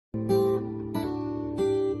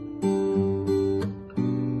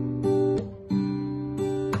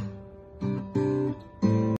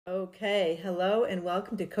Okay, hello and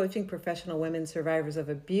welcome to Coaching Professional Women Survivors of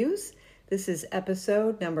Abuse. This is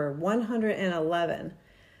episode number 111.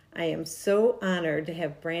 I am so honored to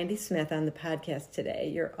have Brandy Smith on the podcast today.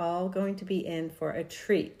 You're all going to be in for a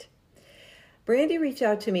treat. Brandy reached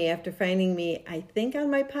out to me after finding me, I think, on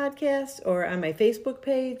my podcast or on my Facebook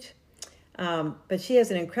page. But she has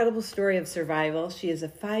an incredible story of survival. She is a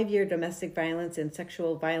 5-year domestic violence and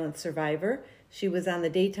sexual violence survivor. She was on the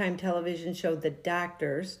daytime television show The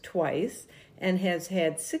Doctors twice and has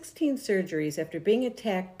had 16 surgeries after being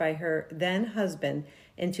attacked by her then husband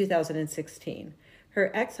in 2016. Her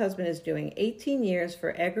ex-husband is doing 18 years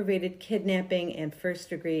for aggravated kidnapping and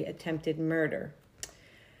first-degree attempted murder.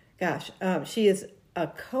 She is a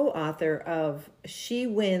co-author of She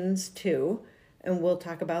Wins Too, and we'll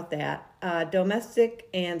talk about that. Domestic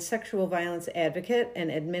and sexual violence advocate and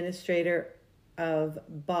administrator of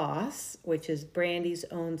BOSS, which is Brandy's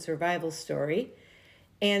own survival story,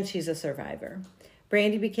 and she's a survivor.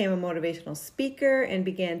 Brandy became a motivational speaker and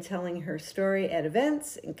began telling her story at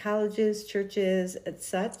events, in colleges, churches, and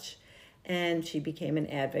such, and she became an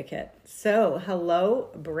advocate. So, hello,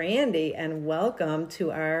 Brandy, and welcome to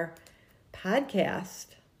our podcast.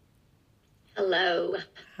 Hello.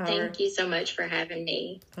 Thank you so much for having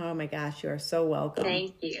me. Oh my gosh, you are so welcome.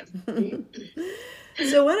 Thank you.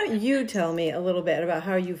 So why don't you tell me a little bit about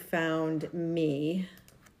how you found me?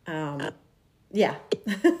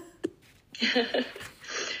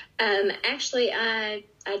 Actually, I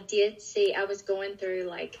did see, I was going through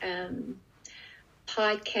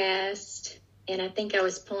podcast, and I think I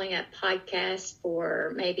was pulling up podcasts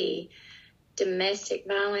for maybe domestic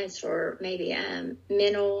violence or maybe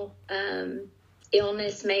mental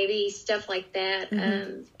illness, maybe stuff like that.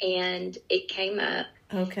 Mm-hmm. And it came up.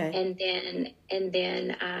 Okay. And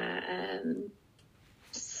then I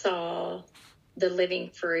saw the Living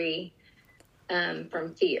Free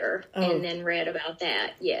from Fear, and then read about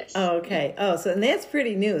that. Yes. Oh, okay. Oh, and that's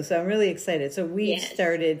pretty new. So I'm really excited. So we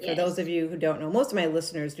started, for those of you who don't know, most of my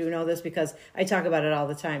listeners do know this because I talk about it all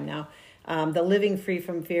the time now. The Living Free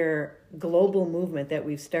from Fear global movement that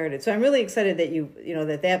we've started. So I'm really excited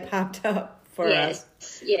that that popped up for us.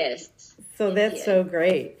 Yes. So that's so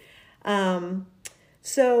great.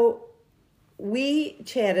 So we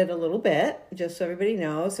chatted a little bit, just so everybody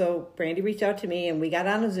knows. So Brandy reached out to me and we got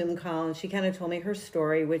on a Zoom call and she kind of told me her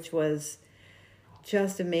story, which was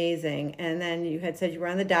just amazing. And then you had said you were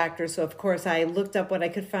on The Doctor. So of course I looked up what I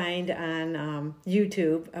could find on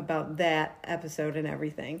YouTube about that episode and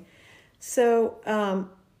everything. So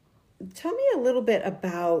tell me a little bit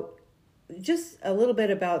about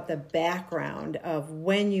the background of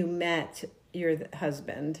when you met your then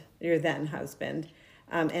husband,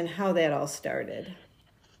 and how that all started.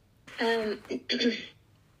 I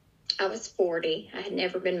was 40. I had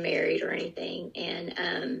never been married or anything,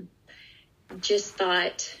 and just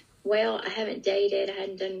thought, well, I haven't dated. I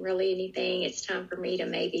hadn't done really anything. It's time for me to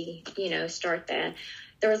maybe, start that.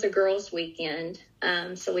 There was a girls' weekend,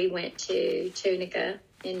 so we went to Tunica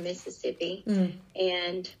in Mississippi,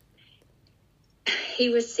 and he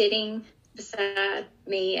was sitting beside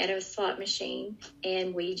me at a slot machine,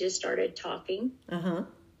 and we just started talking. Uh-huh.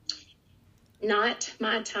 Not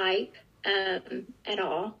my type at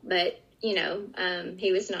all, but,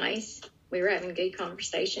 he was nice. We were having a good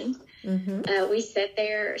conversation. Mm-hmm. We sat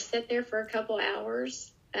there for a couple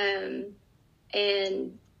hours and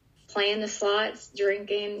playing the slots,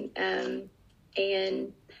 drinking,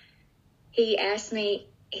 and he asked me,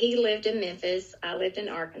 he lived in Memphis, I lived in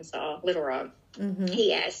Arkansas, Little Rock. Mm-hmm.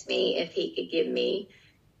 He asked me if he could give me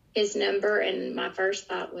his number, and my first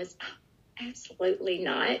thought was, absolutely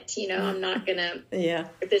not. I'm not gonna. Yeah.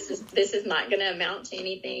 This is not gonna amount to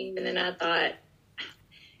anything. And then I thought,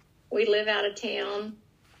 we live out of town.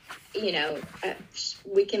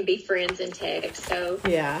 We can be friends and text. So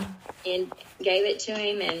yeah. And gave it to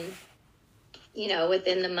him, and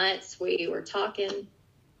within the months we were talking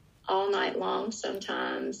all night long.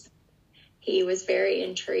 Sometimes. He was very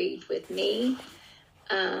intrigued with me.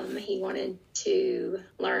 He wanted to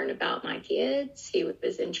learn about my kids. He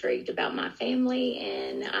was intrigued about my family,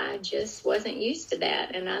 and I just wasn't used to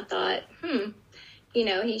that. And I thought,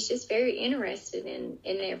 he's just very interested in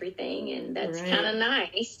everything, and that's kind of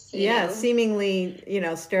nice. Yeah, seemingly,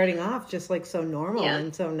 starting off just like so normal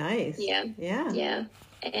and so nice. Yeah.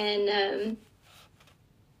 And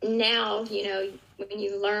now, when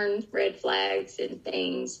you learn red flags and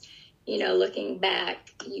things, looking back,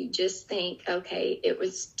 you just think, okay, it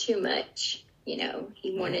was too much.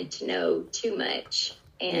 He wanted to know too much.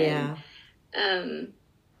 And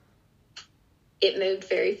it moved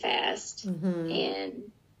very fast. Mm-hmm.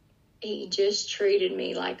 And he just treated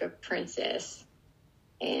me like a princess.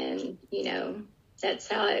 And, that's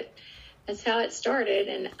how it started.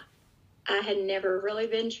 And I had never really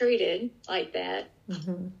been treated like that.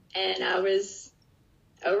 Mm-hmm. And I was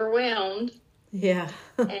overwhelmed. Yeah.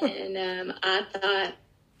 And I thought,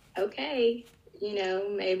 okay,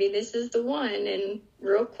 maybe this is the one. And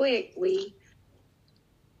real quick, we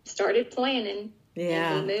started planning.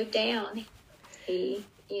 Yeah. And he moved down.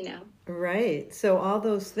 Right. So all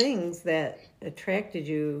those things that attracted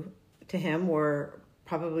you to him were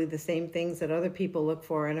probably the same things that other people look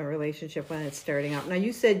for in a relationship when it's starting out. Now,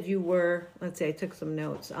 you said you were, let's say I took some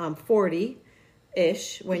notes,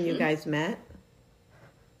 40-ish when you guys met.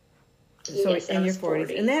 So yes, in your 40s.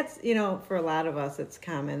 40. And that's, for a lot of us, it's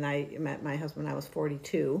common. I met my husband when I was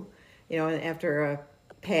 42, and after a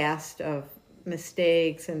past of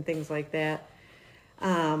mistakes and things like that.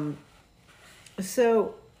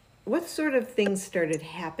 So what sort of things started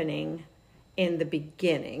happening in the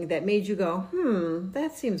beginning that made you go,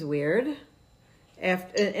 that seems weird?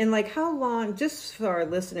 And like how long, just for our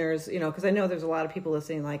listeners, because I know there's a lot of people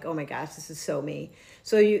listening like, oh my gosh, this is so me.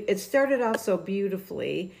 So it started off so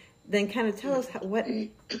beautifully. Then kind of tell us what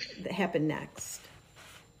happened next.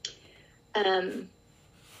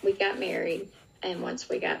 We got married. And once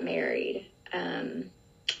we got married,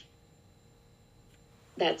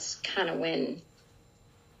 that's kind of when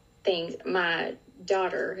my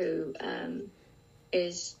daughter, who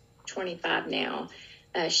is 25 now,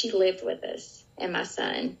 she lived with us, and my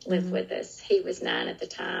son lived with us. He was 9 at the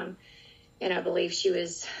time, and I believe he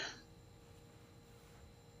was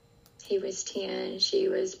 10. She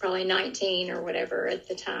was probably 19 or whatever at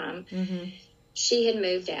the time. Mm-hmm. She had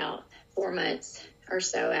moved out 4 months or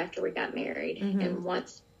so after we got married. Mm-hmm. And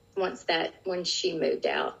when she moved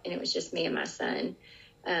out and it was just me and my son,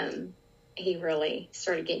 he really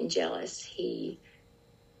started getting jealous. He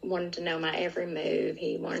wanted to know my every move.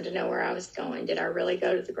 He wanted to know where I was going. Did I really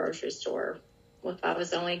go to the grocery store? Well, if I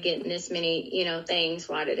was only getting this many, things,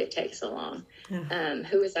 why did it take so long?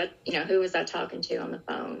 Who was I talking to on the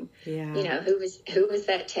phone? Yeah. Who was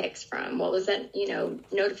that text from? What was that,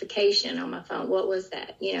 notification on my phone? What was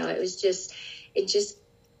that? It just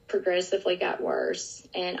progressively got worse.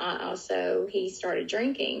 And he started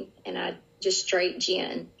drinking, and I just straight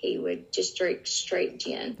gin. He would just drink straight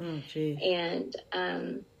gin. Oh, gee. And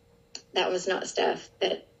that was not stuff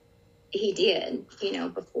that he did,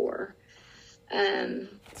 before.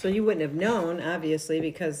 So you wouldn't have known, obviously,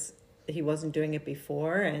 because he wasn't doing it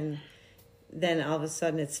before, and then all of a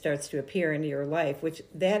sudden it starts to appear into your life, which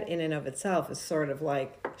that in and of itself is sort of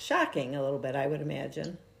like shocking a little bit, I would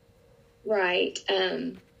imagine. Right.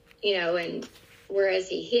 And whereas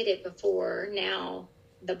he hid it before, now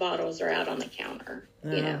the bottles are out on the counter,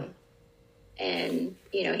 and,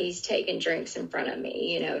 he's taking drinks in front of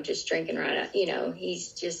me, just drinking right up,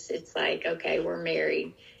 it's like, okay, we're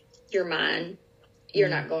married. You're mine. You're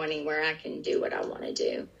not going anywhere. I can do what I want to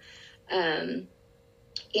do. And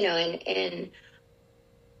him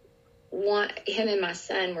and my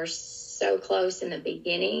son were so close in the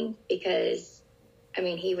beginning because,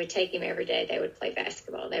 he would take him every day. They would play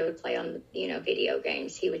basketball. They would play on, video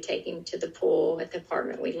games. He would take him to the pool at the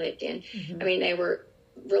apartment we lived in. Mm-hmm. They were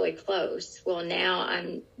really close. Well, now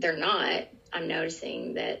they're not. I'm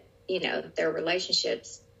noticing that, their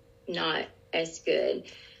relationship's not as good.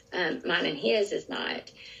 Mine and his is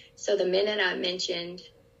not. So the minute I mentioned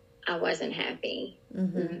I wasn't happy,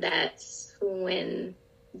 that's when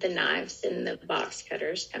the knives and the box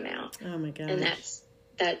cutters come out. Oh my gosh. And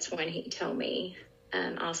that's when he told me,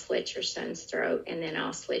 I'll slit your son's throat, and then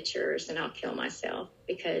I'll slit yours, and I'll kill myself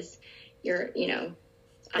because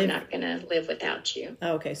I'm not going to live without you.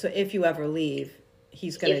 Okay. So if you ever leave,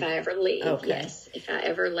 he's going to... If I ever leave, okay. Yes. If I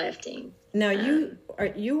ever left him. Now, you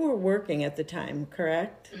were working at the time,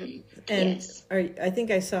 correct? Mm-hmm. And yes. I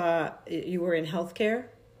think I saw you were in healthcare.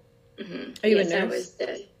 Mm-hmm. Are you yes, a nurse?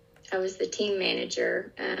 I was the team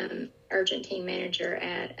manager, urgent team manager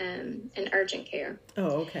at an urgent care.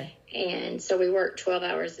 Oh, okay. And so we worked 12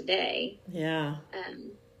 hours a day. Yeah.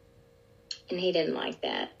 And he didn't like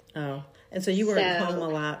that. Oh, and so you were at home a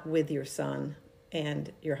lot with your son and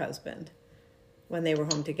your husband when they were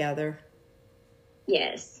home together?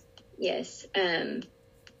 Yes.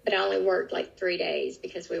 But I only worked like 3 days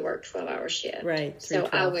because we worked 12-hour shift. Right. So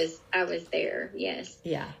I was there. Yes.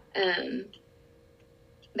 Yeah.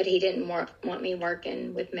 But he didn't want me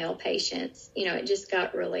working with male patients. It just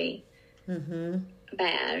got really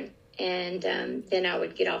bad. And then I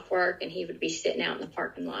would get off work and he would be sitting out in the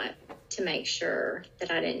parking lot to make sure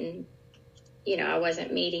that I didn't, I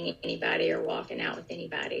wasn't meeting anybody or walking out with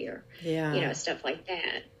anybody or, stuff like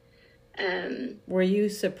that. Were you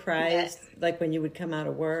surprised, like when you would come out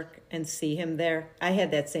of work and see him there? I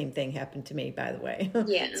had that same thing happen to me, by the way.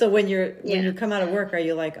 Yeah. So when you come out of work, are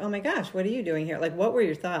you like, oh my gosh, what are you doing here? Like, what were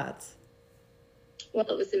your thoughts? Well,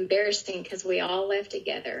 it was embarrassing because we all left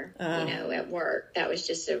together, at work. That was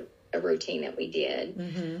just a routine that we did.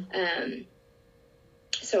 Mm-hmm.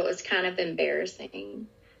 So it was kind of embarrassing.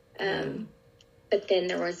 But then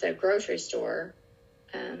there was a grocery store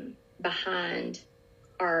behind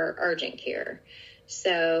our urgent care.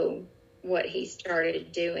 So what he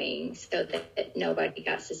started doing so that nobody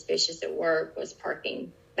got suspicious at work was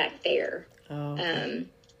parking back there. Oh, okay.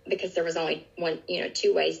 Because there was only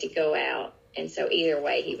two ways to go out. And so either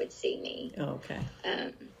way he would see me. Oh, okay.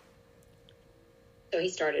 So he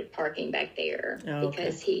started parking back there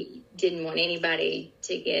because Okay. he didn't want anybody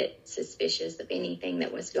to get suspicious of anything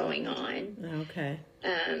that was going on. Okay.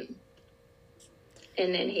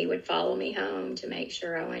 And then he would follow me home to make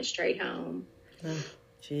sure I went straight home. Oh,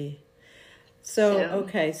 gee.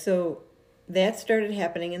 So that started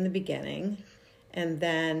happening in the beginning. And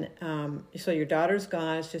then, so your daughter's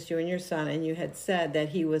gone, it's just you and your son, and you had said that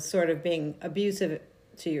he was sort of being abusive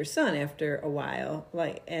to your son after a while.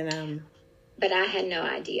 But I had no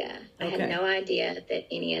idea. I had no idea that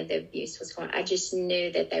any of the abuse was going on. I just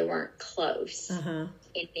knew that they weren't close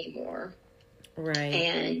anymore. Right.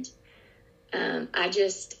 And I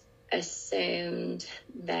just assumed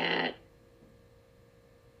that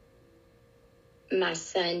my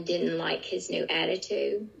son didn't like his new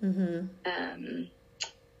attitude. Mm-hmm.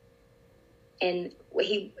 And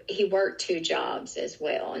he worked 2 jobs as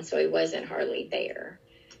well, and so he wasn't hardly there.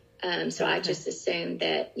 So I just assumed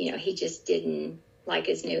that, he just didn't like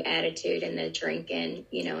his new attitude and the drinking,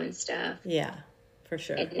 and stuff. Yeah, for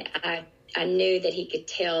sure. And I knew that he could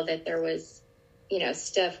tell that there was,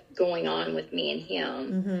 stuff going on with me and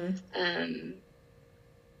him. Mm-hmm.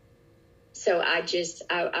 So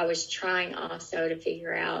I was trying also to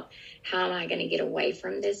figure out how am I going to get away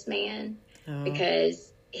from this man,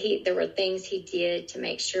 because there were things he did to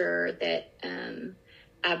make sure that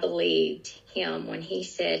I believed him when he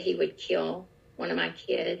said he would kill one of my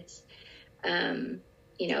kids. I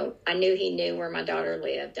knew he knew where my daughter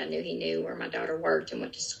lived. I knew he knew where my daughter worked and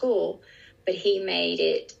went to school, but he made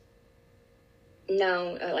it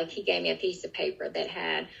known, like he gave me a piece of paper that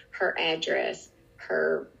had her address,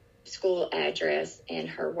 her school address, and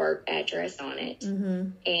her work address on it,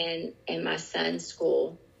 and my son's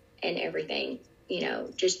school and everything,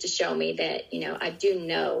 just to show me that, I do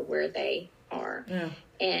know where they are. Yeah.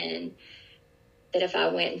 And that if I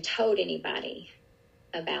went and told anybody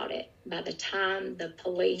about it, by the time the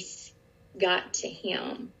police got to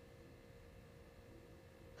him,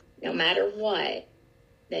 no matter what,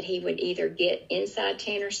 that he would either get inside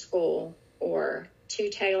Tanner School or to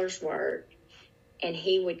Taylor's work, and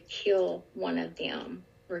he would kill one of them,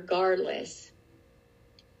 regardless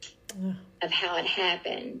of how it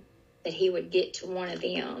happened, that he would get to one of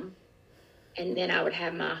them, and then I would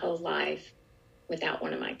have my whole life without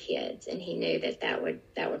one of my kids. And he knew that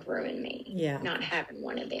would ruin me, not having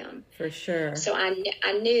one of them. For sure. So I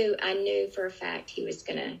knew for a fact he was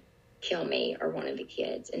going to kill me or one of the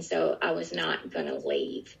kids. And so I was not going to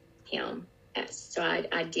leave him. So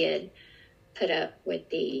I did put up with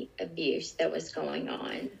the abuse that was going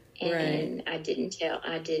on. And I didn't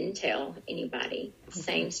tell anybody.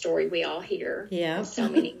 Same story we all hear. Yeah. So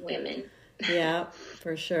many women. Yeah,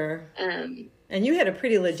 for sure. And you had a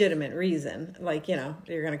pretty legitimate reason, like, you're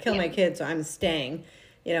going to kill my kids, so I'm staying,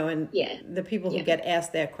 and the people who get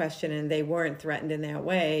asked that question and they weren't threatened in that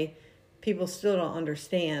way, people still don't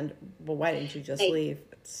understand, well, why didn't you just leave?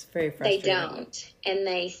 It's very frustrating. They don't. And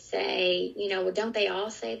they say, well, don't they all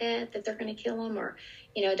say that they're going to kill them? Or,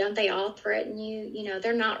 don't they all threaten you?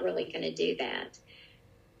 They're not really going to do that.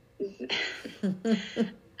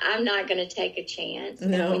 I'm not going to take a chance.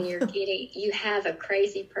 No. When you have a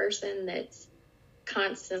crazy person that's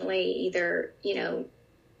constantly either,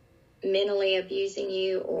 mentally abusing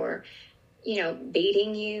you or,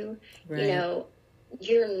 beating you, right.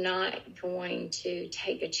 You're not going to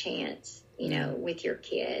take a chance, with your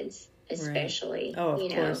kids, especially. Right. Oh,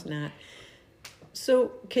 of course not.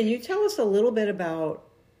 So can you tell us a little bit about,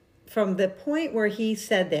 from the point where he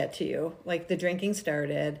said that to you, like the drinking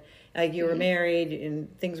started, like you were married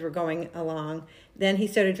and things were going along, then he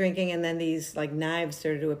started drinking, and then these like knives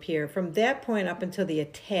started to appear. From that point up until the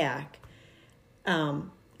attack,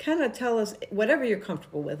 kind of tell us, whatever you're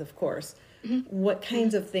comfortable with, of course, what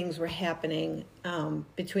kinds of things were happening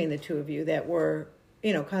between the two of you that were,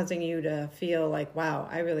 causing you to feel like, wow,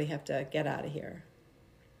 I really have to get out of here.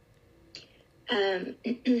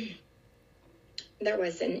 There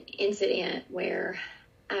was an incident where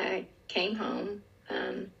I came home.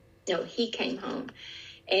 No, he came home,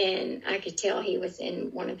 and I could tell he was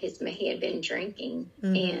in he had been drinking,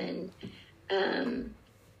 and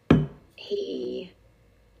he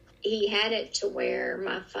had it to where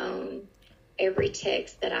my phone, every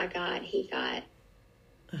text that I got, he got,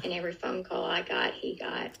 and every phone call I got, he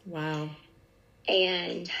got. Wow.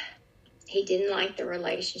 And he didn't like the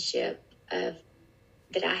relationship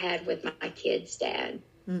that I had with my kid's dad.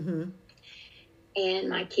 Mm-hmm. And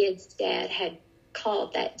my kid's dad had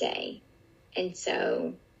called that day. And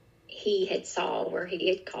so he had saw where he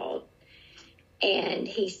had called. And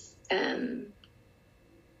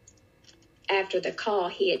after the call,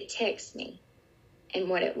 he had texted me. And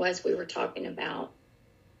what it was, we were talking about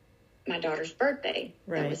my daughter's birthday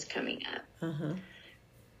that was coming up. Uh-huh.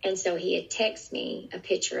 And so he had texted me a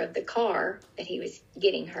picture of the car that he was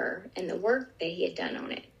getting her and the work that he had done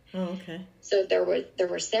on it. Oh, okay. So there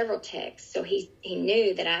were several texts. So he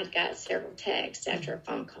knew that I'd got several texts after a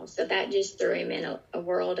phone call. So that just threw him in a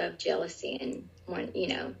world of jealousy and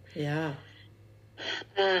Yeah.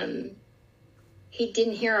 He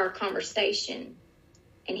didn't hear our conversation,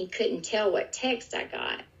 and he couldn't tell what text I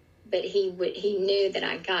got, but he knew that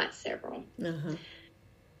I got several. Uh-huh.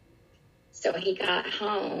 So he got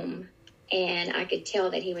home, and I could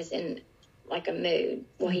tell that he was in like a mood.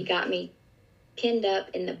 Well, he got me pinned up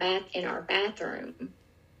in our bathroom,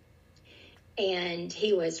 and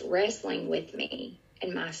he was wrestling with me.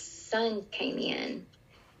 And my son came in,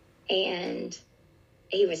 and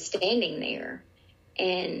he was standing there,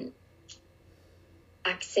 and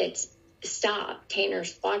I said, "Stop!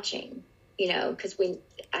 Tanner's watching." Because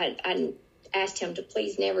I asked him to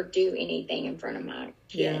please never do anything in front of my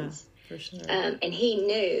kids. Yeah, for sure. And he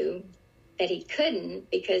knew that he couldn't,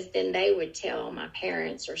 because then they would tell my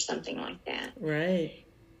parents or something like that. Right.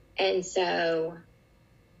 And so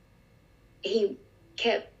he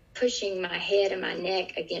kept pushing my head and my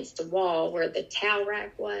neck against the wall where the towel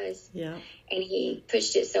rack was. Yeah. And he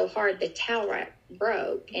pushed it so hard the towel rack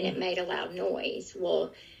broke, and it made a loud noise.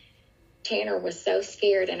 Well, Tanner was so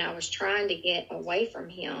scared, and I was trying to get away from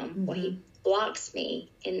him. Mm-hmm. Well, he blocks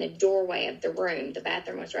me in the doorway of the room. The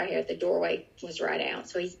bathroom was right here. The doorway was right out.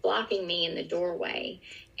 So he's blocking me in the doorway,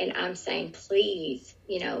 and I'm saying, please,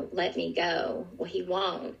 let me go. Well, he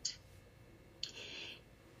won't.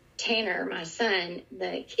 Tanner, my son,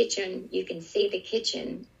 the kitchen, you can see the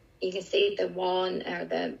kitchen. You can see the wall or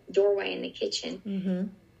the doorway in the kitchen. Mm-hmm.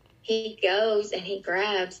 He goes and he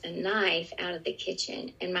grabs a knife out of the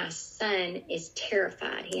kitchen, and my son is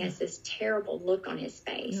terrified. He has this terrible look on his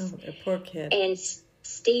face. Oh, a poor kid. And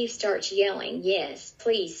Steve starts yelling, "Yes,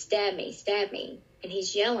 please, stab me, stab me." And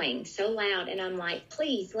he's yelling so loud, and I'm like,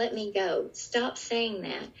 "Please, let me go. Stop saying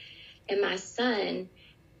that." And my son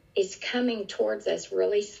is coming towards us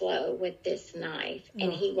really slow with this knife,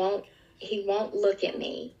 and he won't look at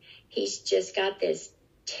me. He's just got this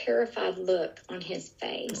terrified look on his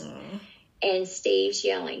face. Aww. And Steve's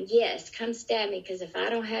yelling, "Yes, come stab me, because if I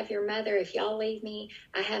don't have your mother, if y'all leave me,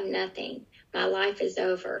 I have nothing. My life is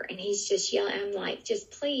over." And he's just yelling. I'm like,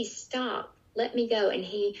 "Just please stop. Let me go." And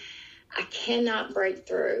I cannot break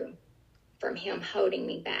through from him holding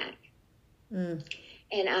me back. And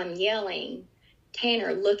I'm yelling,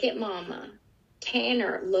 "Tanner, look at Mama.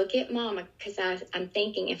 Tanner, look at Mama." Because I'm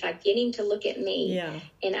thinking, if I get him to look at me,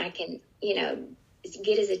 and I can,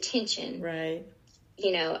 get his attention, right?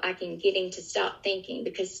 I can get him to stop thinking,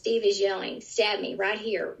 because Steve is yelling, "Stab me right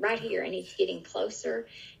here," and he's getting closer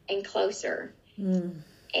and closer.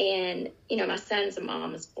 And, my son's a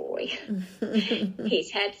mama's boy.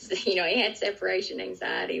 He had separation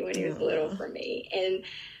anxiety when he was little from me.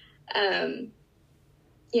 And,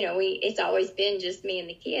 it's always been just me and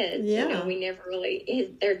the kids. Yeah. We never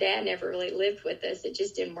really, their dad never really lived with us. It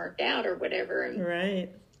just didn't work out or whatever. And right.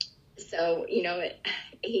 So,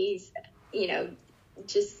 he's,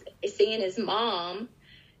 just seeing his mom,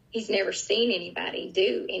 he's never seen anybody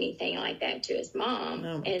do anything like that to his mom.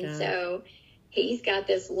 Oh, and God. So he's got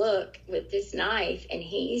this look with this knife, and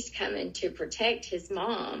he's coming to protect his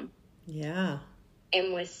mom. Yeah.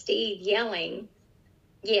 And with Steve yelling,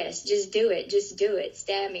 "Yes, just do it,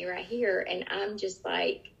 stab me right here." And I'm just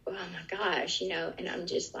like, oh my gosh, and I'm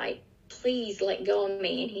just like, "Please let go of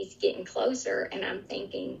me." And he's getting closer, and I'm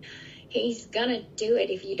thinking, he's gonna do it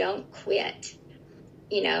if you don't quit,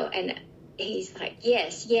 and he's like,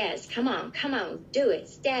 yes, come on, do it,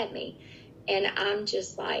 stab me. And I'm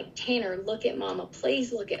just like, "Tanner, look at Mama,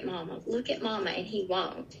 please look at Mama. And he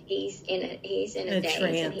won't. He's in a daze,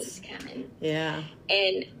 and he's coming. Yeah.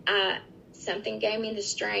 And something gave me the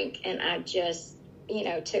strength, and I just,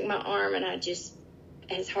 took my arm, and I just,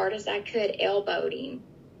 as hard as I could, elbowed him.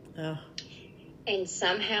 Oh. and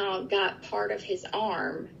somehow got part of his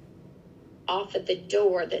arm off of the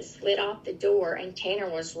door, that slid off the door, and Tanner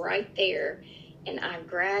was right there, and I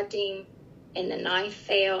grabbed him, and the knife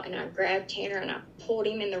fell, and I grabbed Tanner, and I pulled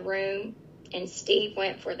him in the room, and Steve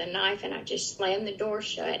went for the knife, and I just slammed the door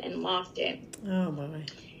shut and locked it. Oh, boy.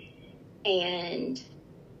 And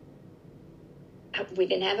we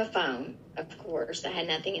didn't have a phone, of course. I had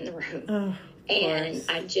nothing in the room. Oh, and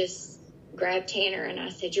I just grabbed Tanner, and I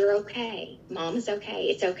said, "You're okay. Mom is okay.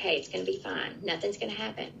 It's okay. It's going to be fine. Nothing's going to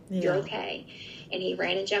happen. Yeah. You're okay." And he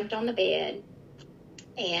ran and jumped on the bed,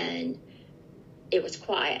 and it was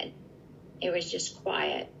quiet. It was just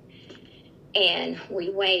quiet. And we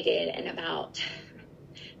waited, and about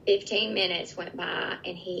 15 minutes went by,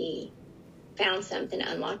 and he found something to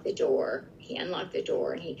unlock the door. He unlocked the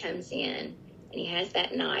door, and he comes in, and he has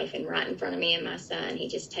that knife, and right in front of me and my son, he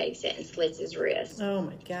just takes it and slits his wrist. Oh,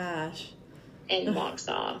 my gosh. And walks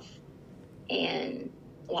off and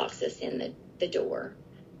locks us in the door.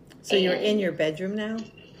 So you're in your bedroom now?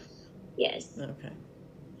 Yes. Okay.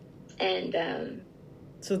 And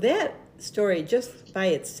so that story just by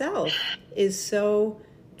itself is so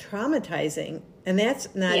traumatizing. And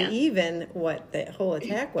that's not even what the whole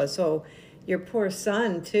attack was. So your poor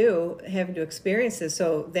son, too, having to experience this.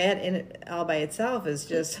 So that all by itself is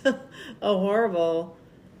just a horrible,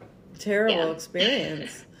 terrible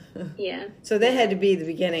experience. Yeah. So that had to be the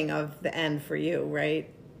beginning of the end for you,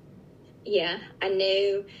 right? Yeah. I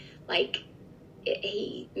knew, like,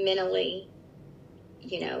 he mentally,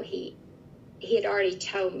 he had already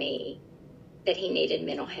told me that he needed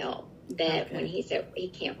mental help. That when he said he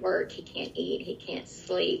can't work, he can't eat, he can't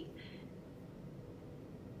sleep,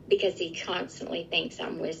 because he constantly thinks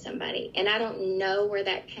I'm with somebody. And I don't know where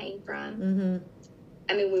that came from. Mm-hmm.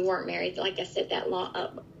 I mean, we weren't married, like I said, that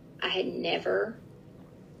long. I had never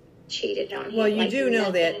cheated on him. Well, you do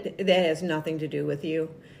know that has nothing to do with you.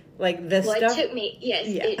 Like the stuff. It took me,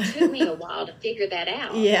 it took me a while to figure that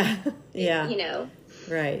out. Yeah.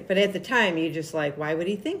 Right. But at the time, you just like, why would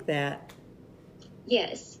he think that?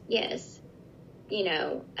 Yes. Yeah.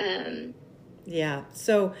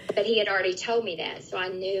 So. But he had already told me that, so I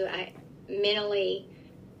knew I mentally,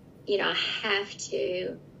 I have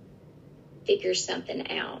to figure something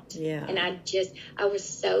out. Yeah. And I was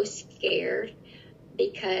so scared,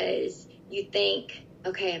 because you think,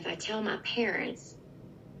 okay, if I tell my parents,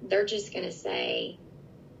 they're just going to say,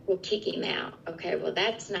 "We'll kick him out." Okay, well,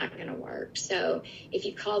 that's not going to work. So if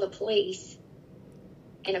you call the police,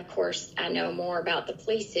 and of course, I know more about the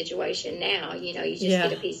police situation now, you just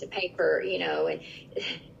get a piece of paper, and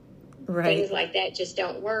things like that just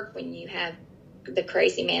don't work when you have the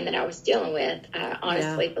crazy man that I was dealing with. I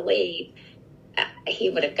honestly believe he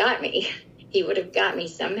would have got me. He would have got me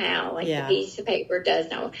somehow, like the piece of paper does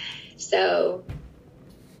know. So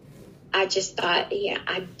I just thought,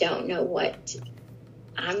 I don't know what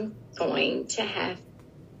I'm going to have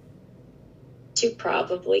to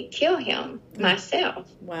probably kill him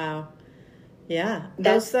myself. Wow. Yeah.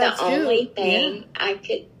 That's the only thing I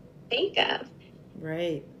could think of.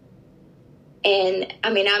 Right. And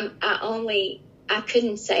I mean, I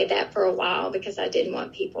couldn't say that for a while, because I didn't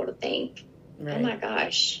want people to think, oh my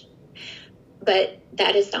gosh. But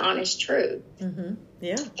that is the honest truth. Mm-hmm.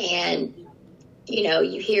 Yeah. And,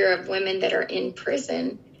 you hear of women that are in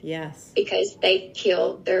prison. Yes. Because they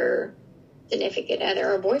killed their significant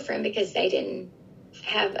other or boyfriend because they didn't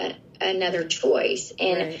have another choice.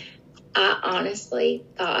 And I honestly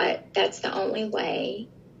thought that's the only way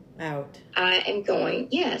out. I am going.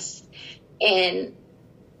 Yes. And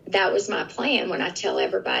that was my plan. When I tell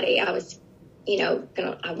everybody I was,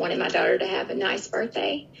 I wanted my daughter to have a nice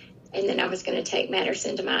birthday, and then I was going to take matters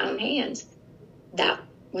into my own hands. That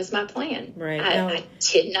was my plan. Right. I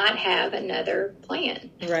did not have another plan.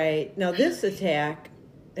 Right. Now, this attack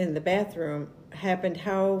in the bathroom happened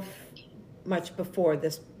how much before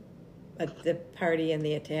this, the party and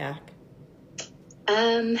the attack?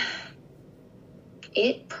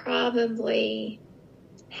 It probably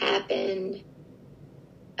happened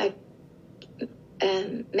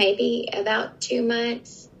maybe about 2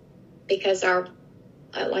 months, because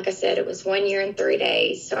like I said, it was 1 year and 3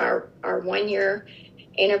 days. So our 1 year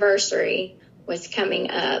anniversary was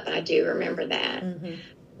coming up. I do remember that. Mm-hmm.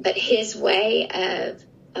 But his way of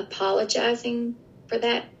apologizing for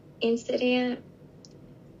that incident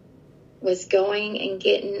was going and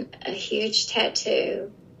getting a huge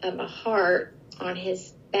tattoo of a heart on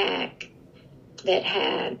his back that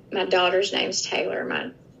had my daughter's name's Taylor,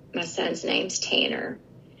 my son's name's Tanner,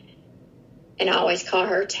 and I always call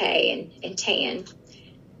her Tay and Tan.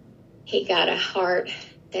 He got a heart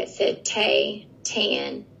that said Tay,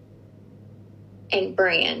 Tan, and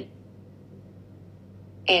Bran.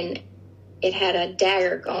 and it had a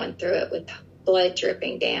dagger going through it with blood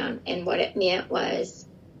dripping down. And what it meant was,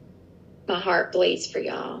 my heart bleeds for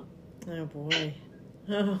y'all. Oh, boy.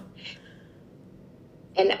 Oh.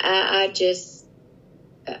 And I just,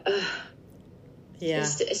 yeah.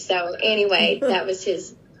 So anyway, that was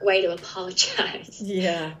his way to apologize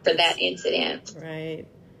for that incident. Right.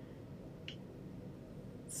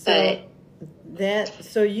 So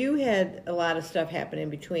so you had a lot of stuff happen in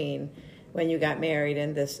between when you got married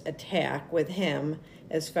and this attack with him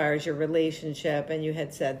as far as your relationship, and you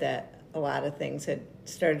had said that a lot of things had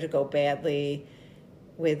started to go badly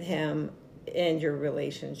with him and your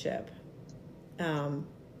relationship.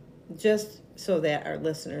 Just so that our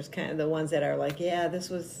listeners, kind of the ones that are like, yeah, this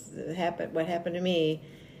was what happened to me.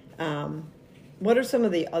 What are some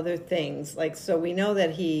of the other things? Like, so we know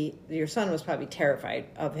that your son was probably terrified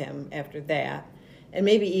of him after that, and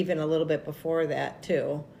maybe even a little bit before that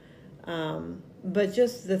too. But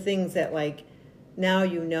just the things that, like, now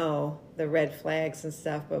you know the red flags and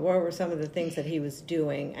stuff, but what were some of the things that he was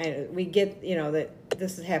doing? We get, that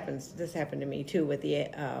this happened to me too with the,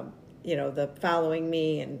 the following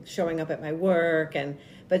me and showing up at my work,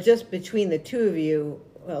 but just between the two of you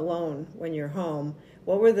alone when you're home,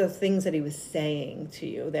 what were the things that he was saying to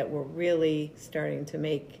you that were really starting to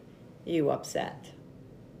make you upset?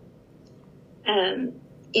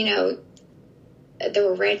 There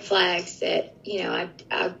were red flags that, that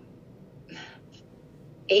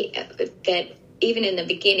even in the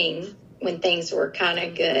beginning when things were kind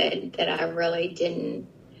of good, that I really didn't,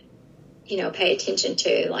 pay attention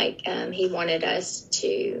to. Like, he wanted us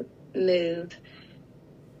to move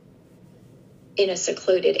in a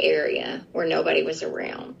secluded area where nobody was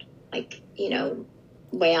around, like,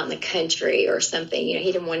 way out in the country or something.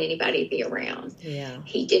 He didn't want anybody to be around. Yeah.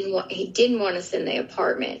 He didn't want us in the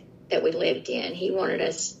apartment that we lived in. He wanted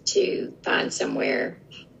us to find somewhere,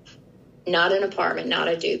 not an apartment, not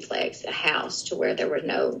a duplex, a house to where there were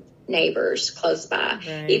no neighbors close by.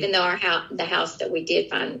 Right. Even though the house that we did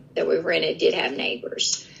find, that we rented, did have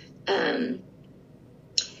neighbors.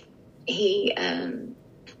 He,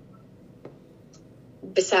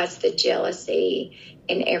 besides the jealousy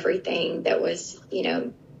and everything that was,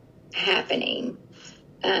 happening,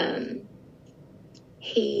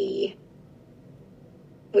 he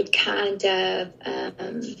would kind of,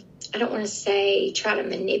 I don't want to say try to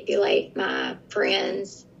manipulate my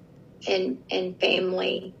friends and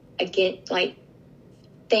family against, like,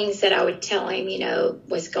 things that I would tell him,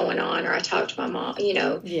 was going on, or I talked to my mom,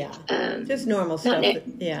 Yeah. Just normal stuff.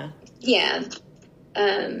 Yeah. Yeah.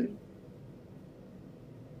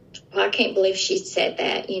 Well, I can't believe she said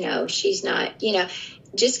that, she's not,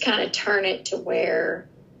 just kind of turn it to where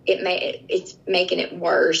it's making it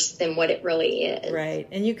worse than what it really is. Right.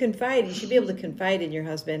 And you should be able to confide in your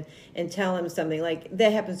husband and tell him something. Like,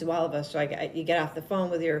 that happens to all of us. Like, you get off the phone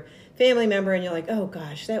with your family member and you're like, oh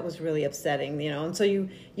gosh, that was really upsetting, and so you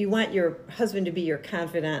want your husband to be your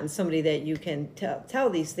confidant and somebody that you can tell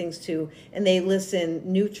these things to, and they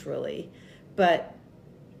listen neutrally. But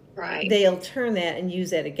right, they'll turn that and use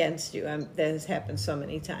that against you. That has happened so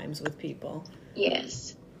many times with people.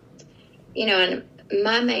 Yes. And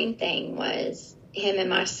my main thing was him and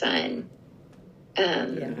my son.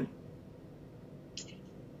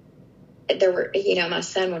 There were, my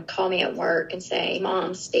son would call me at work and say,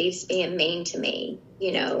 Mom, Steve's being mean to me,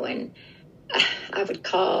 and I would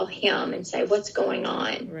call him and say, what's going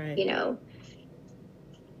on? Right.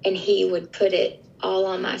 And he would put it all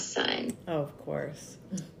on my son. Oh, of course.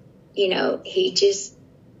 He just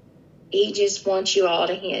wants you all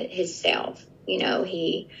to himself.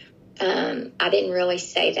 I didn't really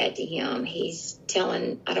say that to him. I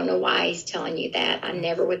don't know why he's telling you that. I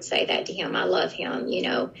never would say that to him. I love him,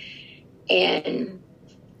 and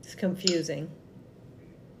it's confusing.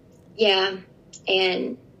 Yeah.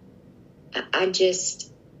 And I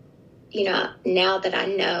just, now that I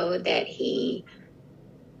know that he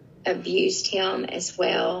abused him as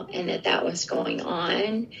well, and that was going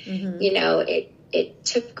on, mm-hmm.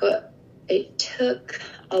 It took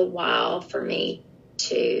a while for me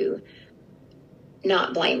to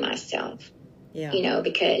not blame myself,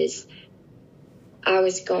 because I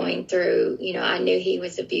was going through, I knew he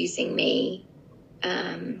was abusing me.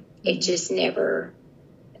 It just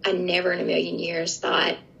I never in a million years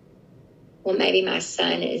thought, well, maybe my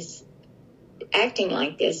son is acting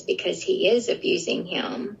like this because he is abusing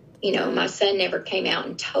him. My son never came out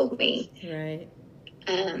and told me. Right.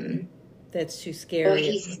 That's too scary. Well,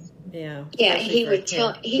 he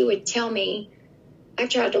would tell me. I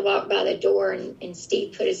tried to walk by the door and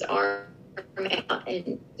Steve put his arm out,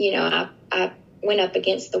 and, I went up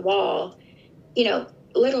against the wall.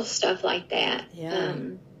 little stuff like that. Yeah.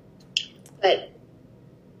 But,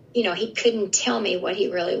 you know, he couldn't tell me what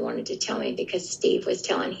he really wanted to tell me because Steve was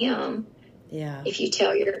telling him, yeah, if you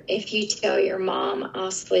tell your mom,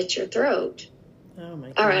 I'll slit your throat. oh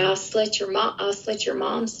my All right, God. I'll slit your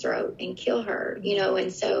mom's throat and kill her, you know.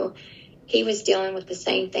 And so he was dealing with the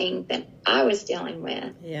same thing that I was dealing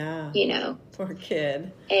with, Yeah, you know. poor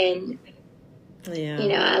kid. And Yeah, you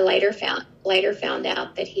know, I later found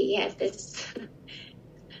out that he had this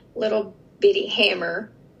little bitty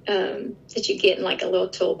hammer that you get in like a little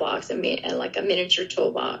toolbox, like a miniature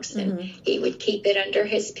toolbox, and he would keep it under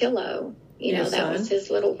his pillow. You Your know, that son? was his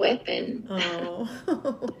little weapon. Oh.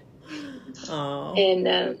 Oh.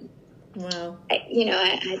 And Wow. you know,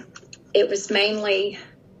 it was mainly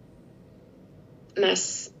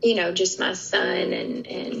just my son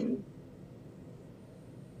and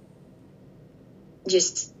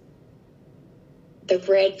just the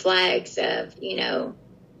red flags of, you know,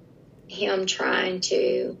 him trying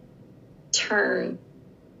to turn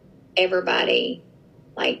everybody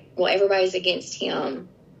everybody's against him,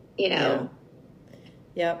 you know.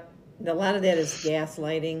 Yeah. Yep. A lot of that is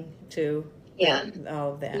gaslighting too. Yeah.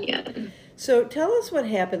 All of that. Yeah. So tell us what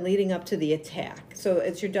happened leading up to the attack. So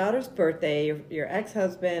it's your daughter's birthday. Your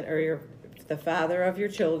ex-husband or the father of your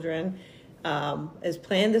children has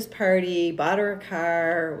planned this party, bought her a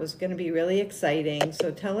car. It was going to be really exciting.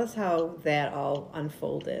 So tell us how that all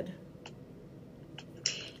unfolded.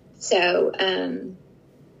 So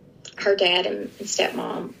her dad and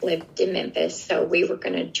stepmom lived in Memphis. So we were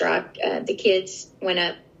going to drive. The kids went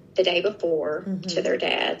up the day before to their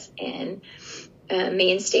dad's, and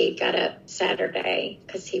me and Steve got up Saturday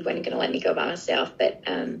because he wasn't going to let me go by myself. But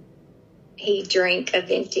he drank a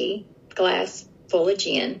venti glass full of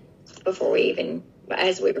gin before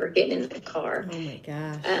as we were getting in the car. Oh my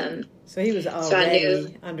gosh. So he was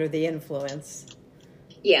already under the influence.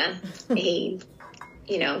 Yeah. He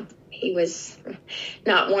was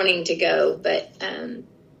not wanting to go, but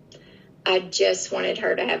I just wanted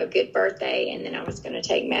her to have a good birthday, and then I was going to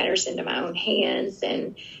take matters into my own hands.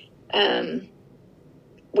 And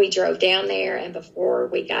we drove down there, and before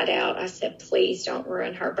we got out, I said, please don't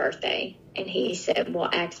ruin her birthday. And he said, well,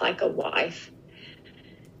 act like a wife.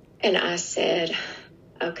 And I said,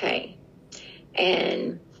 okay.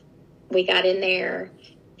 And we got in there.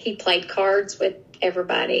 He played cards with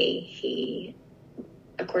everybody.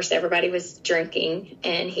 Of course, everybody was drinking,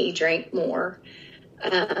 and he drank more.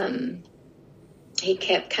 He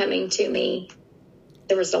kept coming to me.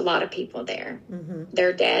 There was a lot of people there.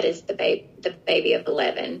 Their dad is the baby of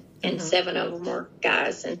 11, and 7 of them were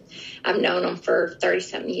guys. And I've known them for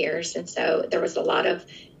 30-something years. And so there was a lot of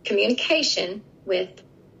communication with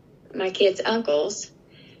my kids' uncles,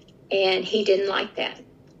 and he didn't like that.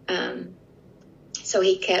 So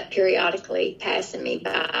he kept periodically passing me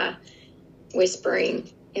by,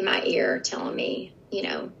 whispering in my ear, telling me, you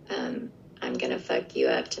know, I'm going to fuck you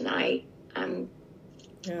up tonight. I'm,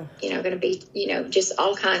 going to be, just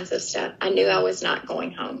all kinds of stuff. I knew I was not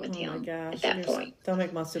going home with him at that point.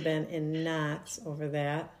 Stomach must have been in knots over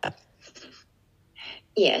that.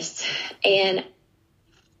 Yes. And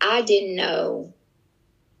I didn't know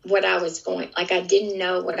what I was going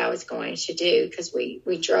to do because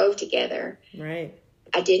we drove together. Right.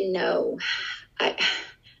 I didn't know.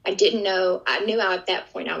 I didn't know. I knew at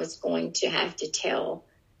that point I was going to have to tell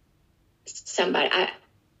somebody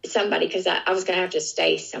because I was going to have to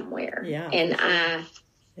stay somewhere. Yeah. And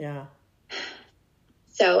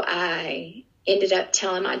so I ended up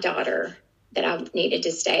telling my daughter that I needed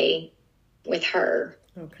to stay with her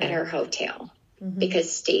at her hotel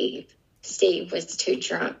because Steve was too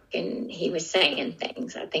drunk and he was saying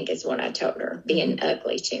things, I think is what I told her, being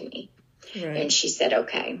ugly to me. Right. And she said,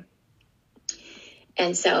 okay.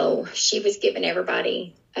 And so she was giving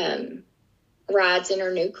everybody rides in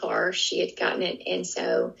her new car. She had gotten it. And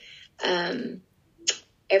so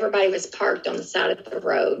everybody was parked on the side of the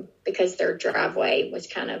road because their driveway was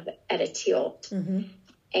kind of at a tilt.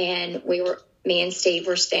 And me and Steve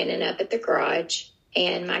were standing up at the garage,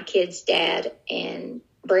 and my kid's dad and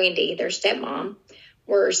Brandy, their stepmom,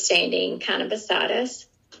 were standing kind of beside us.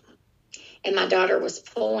 And my daughter was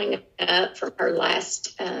pulling up from her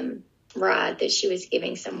last ride that she was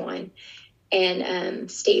giving someone.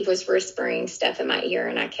 And Steve was whispering stuff in my ear,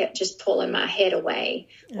 and I kept just pulling my head away.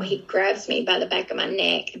 Well, he grabs me by the back of my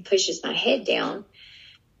neck and pushes my head down.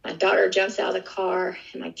 My daughter jumps out of the car,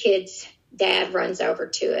 and my kid's dad runs over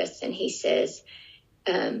to us, and he says,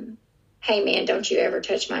 hey, man, don't you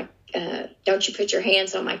put your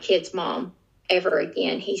hands on my kid's mom ever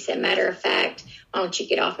again. He said, matter of fact, why don't you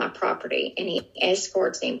get off my property? And he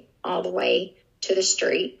escorts him all the way to the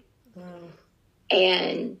street. Wow.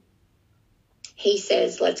 And he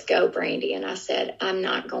says, let's go, Brandy. And I said, I'm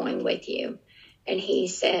not going with you. And he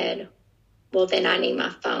said, well, then I need my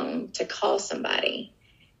phone to call somebody.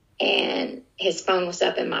 And his phone was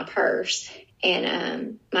up in my purse.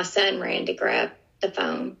 And my son ran to grab the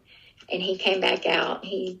phone. And he came back out.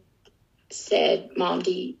 He said, Mom,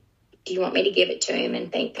 do you want me to give it to him?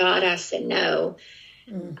 And thank God I said no.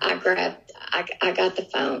 I got the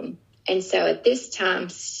phone. And so at this time,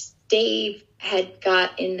 Steve had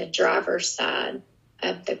got in the driver's side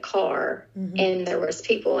of the car, and there was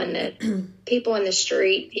people in the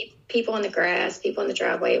street, people in the grass, people in the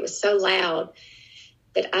driveway. It was so loud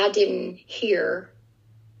that I didn't hear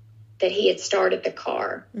that he had started the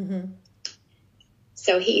car.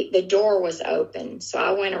 So the door was open. So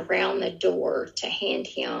I went around the door to hand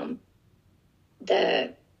him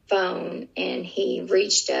the phone, and he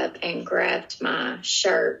reached up and grabbed my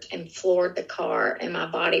shirt and floored the car, and my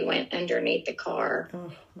body went underneath the car.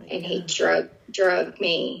 And he drug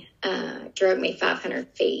me 500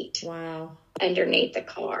 feet. Wow. Underneath the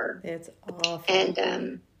car. It's awful.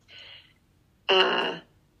 And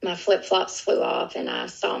my flip-flops flew off, and I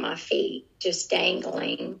saw my feet just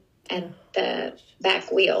dangling at the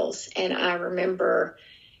back wheels. And I remember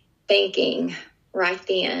thinking right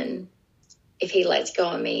then, if he lets go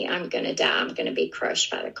of me, I'm going to die. I'm going to be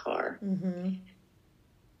crushed by the car.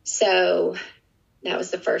 So that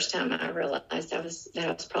was the first time I realized that I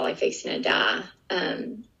was probably fixing to die.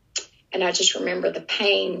 And I just remember the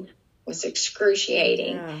pain was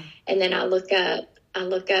excruciating. Yeah. And then I look up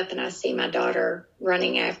and I see my daughter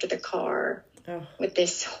running after the car with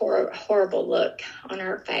this horrible look on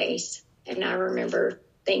her face. And I remember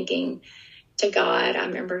thinking to God,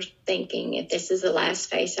 if this is the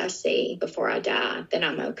last face I see before I die, then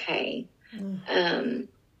I'm okay. And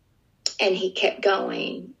he kept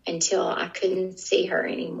going until I couldn't see her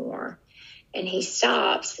anymore. And he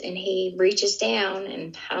stops and he reaches down,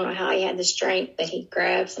 and I don't know how he had the strength, but he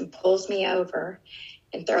grabs and pulls me over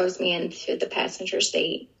and throws me into the passenger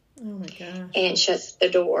seat. Oh my gosh. And shuts the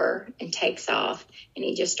door and takes off. And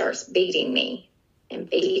he just starts beating me.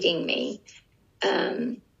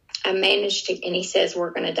 I managed to, and he says,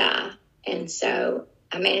 we're going to die. And so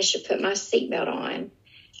I managed to put my seatbelt on.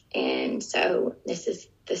 And so this is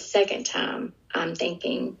the second time I'm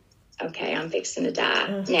thinking, okay, I'm fixing to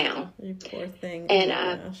die now. You poor thing. And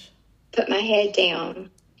I put my head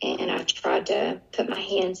down, and I tried to put my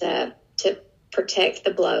hands up to protect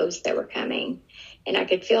the blows that were coming. And I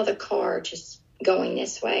could feel the car just going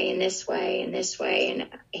this way and this way and this way. And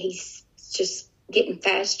he's just getting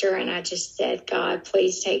faster. And I just said, God,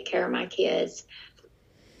 please take care of my kids.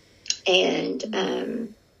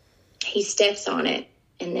 And he steps on it,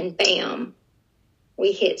 and then bam,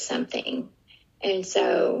 we hit something. And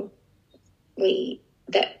so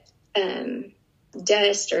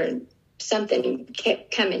dust or something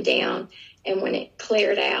kept coming down. And when it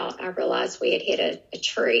cleared out, I realized we had hit a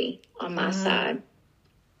tree on my side.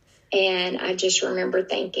 And I just remember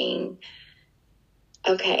thinking,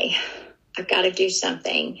 okay, I've got to do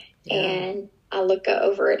something. Yeah. And I look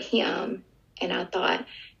over at him, and I thought,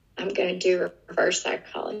 I'm going to do reverse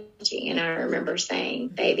psychology. And I remember saying,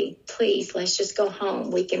 baby, please, let's just go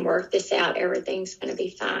home. We can work this out. Everything's going to be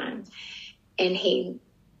fine. And he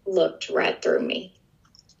looked right through me.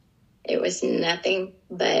 It was nothing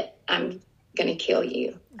but, I'm going to kill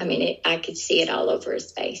you. I mean, I could see it all over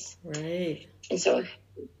his face. Right. And so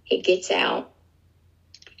he gets out.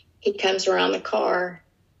 He comes around the car,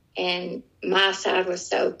 and my side was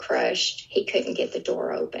so crushed, he couldn't get the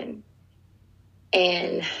door open.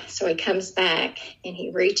 And so he comes back, and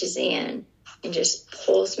he reaches in and just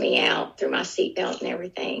pulls me out through my seatbelt and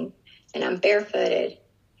everything. And I'm barefooted,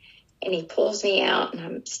 and he pulls me out, and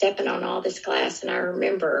I'm stepping on all this glass. And I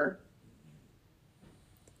remember,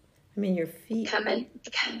 your feet.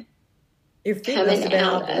 Your feet coming must have been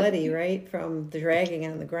all out bloody, right? From the dragging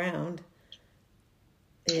on the ground.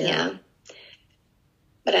 Yeah.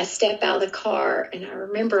 But I step out of the car, and I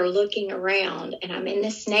remember looking around, and I'm in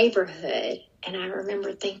this neighborhood, and I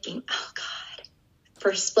remember thinking, oh, God. For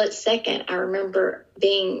a split second, I remember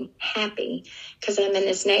being happy because I'm in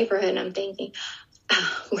this neighborhood, and I'm thinking,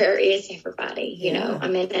 oh, where is everybody? You know,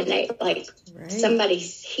 I'm in a neighborhood,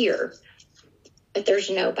 somebody's here, but there's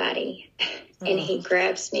nobody. And he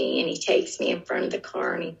grabs me, and he takes me in front of the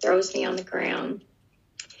car, and he throws me on the ground,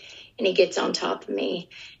 and he gets on top of me,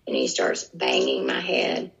 and he starts banging my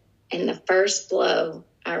head. And the first blow,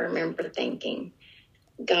 I remember thinking,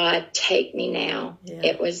 God, take me now. Yeah.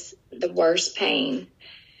 It was the worst pain.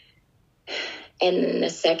 And then the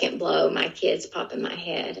second blow, my kids pop in my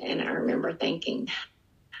head, and I remember thinking,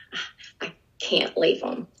 I can't leave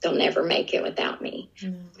them. They'll never make it without me.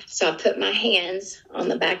 So I put my hands on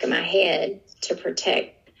the back of my head to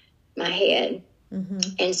protect my head.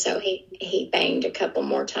 And so he banged a couple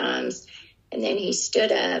more times, and then he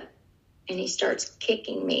stood up and he starts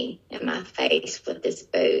kicking me in my face with his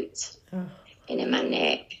boots and in my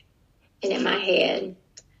neck and in my head.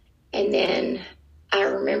 And then I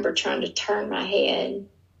remember trying to turn my head,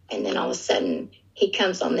 and then all of a sudden he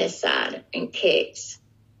comes on this side and kicks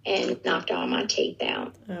and knocked all my teeth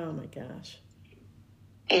out. Oh my gosh.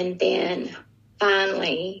 And then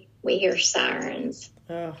finally we hear sirens.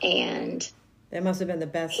 Oh. And that must have been the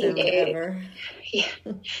best sound ever. Yeah.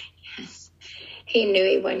 Yes. He knew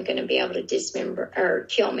he wasn't going to be able to dismember or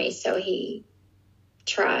kill me, so he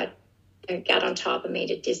got on top of me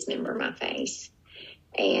to dismember my face.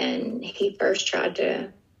 And he first tried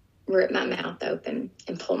to rip my mouth open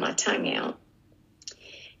and pull my tongue out.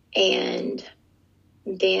 And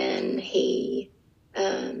then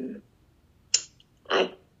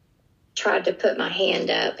I tried to put my hand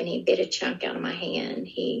up, and he bit a chunk out of my hand.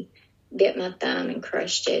 He bit my thumb and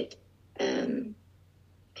crushed it.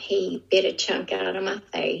 He bit a chunk out of my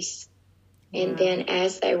face. And then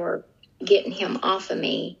as they were getting him off of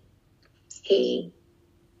me, he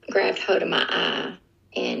grabbed hold of my eye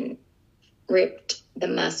and ripped the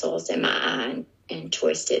muscles in my eye and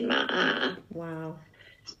twisted my eye. Wow.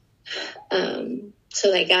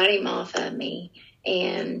 So they got him off of me,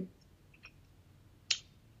 and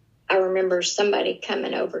I remember somebody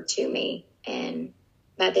coming over to me, and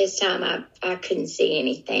by this time I couldn't see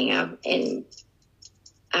anything, and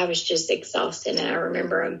I was just exhausted. And I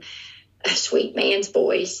remember a sweet man's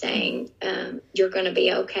voice saying, "You're going to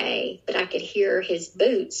be okay." But I could hear his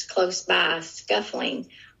boots close by scuffling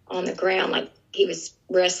on the ground like he was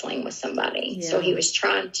wrestling with somebody. Yeah. So he was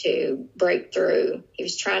trying to break through. He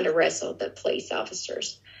was trying to wrestle the police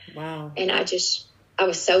officers. Wow. And I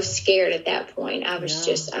was so scared at that point. I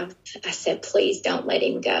was I said, "Please don't let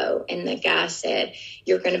him go." And the guy said,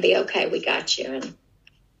 "You're going to be okay. We got you." And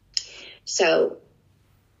so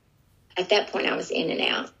at that point I was in and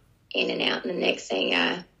out. And the next thing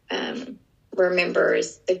I remember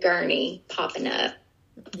is the gurney popping up.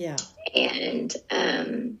 Yeah. And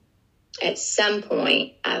at some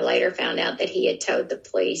point, I later found out that he had told the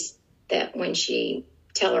police that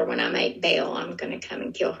tell her when I make bail, I'm going to come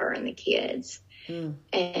and kill her and the kids.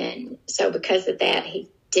 And so because of that, he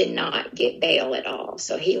did not get bail at all.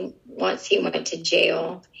 So once he went to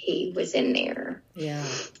jail, he was in there. Yeah.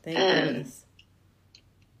 Thank goodness.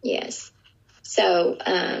 Yes. So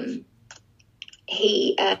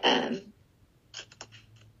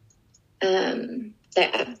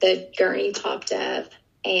the gurney popped up,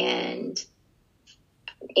 and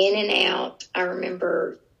in and out, I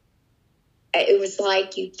remember it was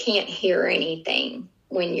like you can't hear anything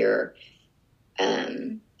when you're,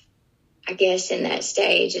 I guess in that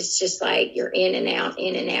stage, it's just like you're in and out,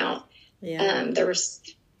 in and out. Yeah. There was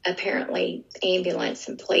apparently ambulance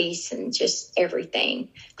and police and just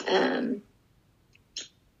everything. And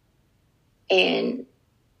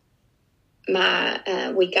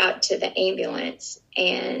we got to the ambulance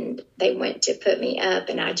and they went to put me up,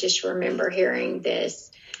 and I just remember hearing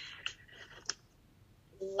this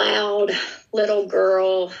loud little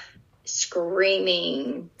girl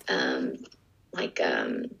screaming,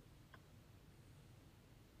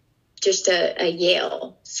 just a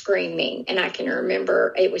yell, screaming. And I can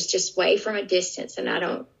remember it was just way from a distance, and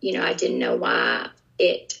I didn't know why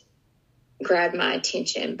it grabbed my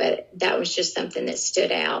attention, but that was just something that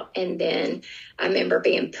stood out. And then I remember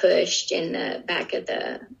being pushed in the back of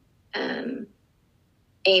the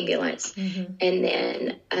ambulance, and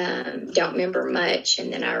then don't remember much.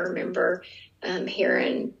 And then I remember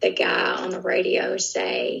hearing the guy on the radio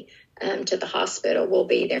say to the hospital, "We'll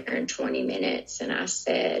be there in 20 minutes. And I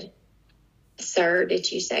said, "Sir,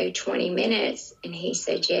 did you say 20 minutes? And he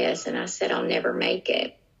said, "Yes." And I said, "I'll never make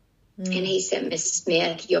it." And he said, "Miss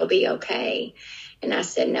Smith, you'll be okay." And I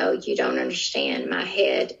said, "No, you don't understand. My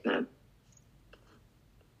head,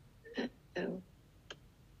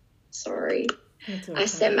 sorry. Okay. I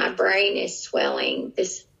said, "My brain is swelling.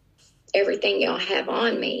 Everything y'all have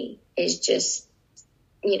on me is just,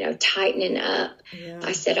 tightening up." Yeah.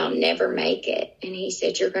 I said, "I'll never make it." And he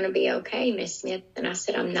said, "You're going to be okay, Miss Smith." And I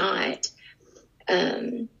said, "I'm not.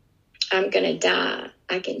 I'm going to die.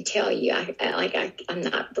 I can tell you, I'm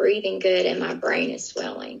not breathing good and my brain is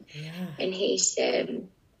swelling." Yeah. And he said,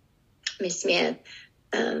 "Miss Smith,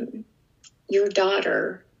 your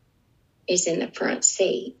daughter is in the front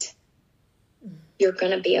seat. You're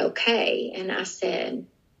going to be okay." And I said,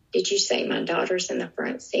 "Did you say my daughter's in the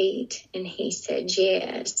front seat?" And he said,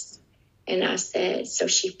 "Yes." And I said, "So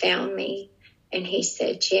she found me?" And he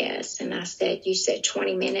said, yes. And I said, you said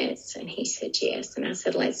 20 minutes? And he said, yes. And I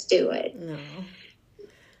said, let's do it. No.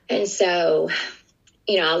 And so,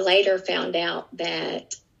 I later found out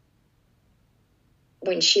that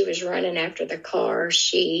when she was running after the car,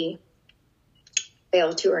 she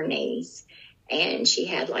fell to her knees and she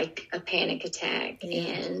had like a panic attack. Yeah.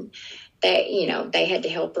 And they had to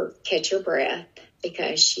help her catch her breath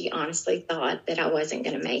because she honestly thought that I wasn't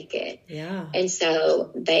going to make it. Yeah. And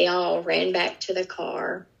so they all ran back to the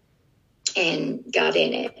car and got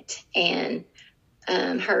in it. And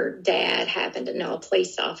her dad happened to know a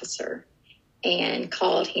police officer and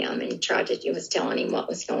called him and was telling him what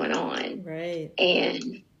was going on. Right.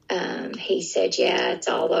 And he said, yeah, it's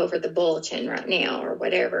all over the bulletin right now or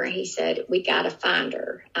whatever. And he said, we got to find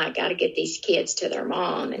her. I got to get these kids to their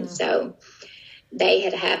mom. And so they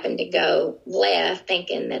had happened to go left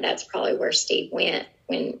thinking that that's probably where Steve went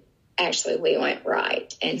when actually we went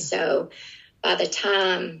right. And so by the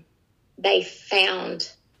time they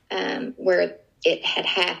found where it had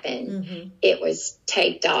happened, it was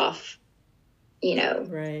taped off,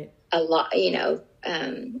 right. a lot,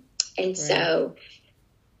 and right. So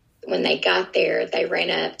when they got there, they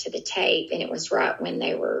ran up to the tape, and it was right when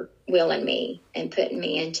they were wheeling me and putting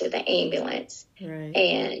me into the ambulance. Right.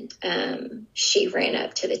 And she ran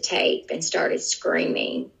up to the tape and started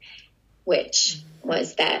screaming, which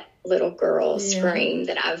was that little girl scream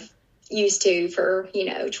that I've used to for,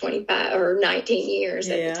 25 or 19 years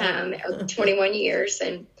at the time, or 21 years.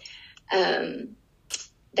 And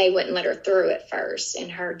they wouldn't let her through at first.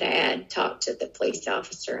 And her dad talked to the police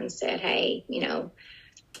officer and said, hey,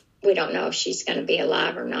 we don't know if she's going to be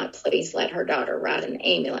alive or not. Please let her daughter ride in the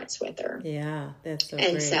ambulance with her. Yeah, that's so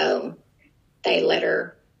And great. so they let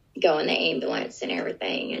her go in the ambulance and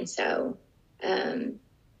everything. And so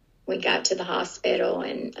we got to the hospital,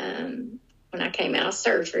 and when I came out of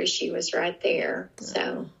surgery, she was right there.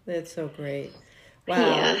 So that's so great.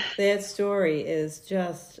 Wow, that story is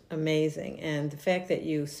just amazing. And the fact that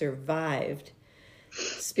you survived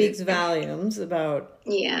speaks volumes about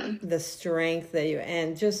the strength that you,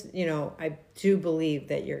 and just, I do believe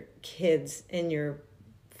that your kids in your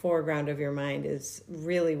foreground of your mind is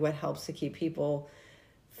really what helps to keep people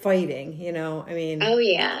fighting, I mean. Oh,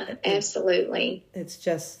 yeah, absolutely. It's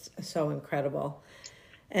just so incredible.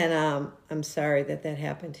 And I'm sorry that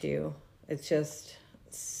happened to you. It's just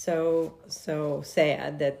so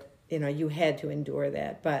sad that, you had to endure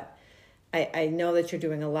that. But I know that you're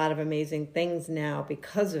doing a lot of amazing things now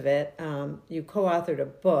because of it. You co-authored a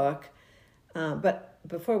book. But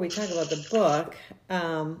before we talk about the book,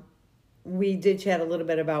 we did chat a little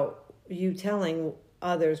bit about you telling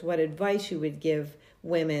others what advice you would give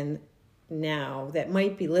women now that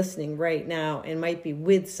might be listening right now and might be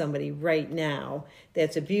with somebody right now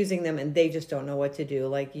that's abusing them and they just don't know what to do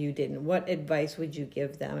like you didn't. What advice would you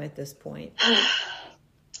give them at this point? I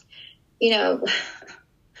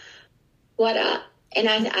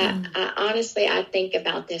honestly, I think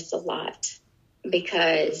about this a lot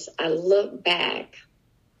because I look back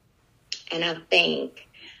and I think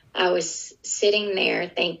I was sitting there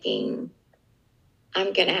thinking,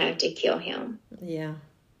 I'm going to have to kill him. Yeah.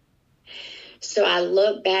 So I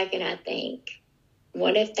look back and I think,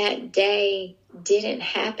 what if that day didn't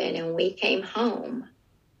happen and we came home?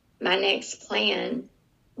 My next plan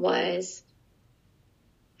was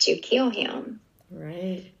to kill him.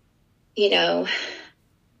 Right.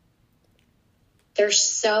 There's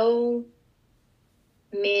so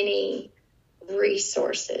many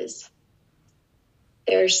resources.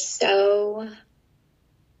 There's so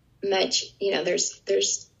much,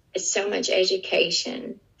 there's so much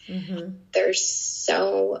education. Mm-hmm. There's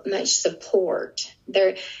so much support.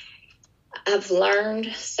 I've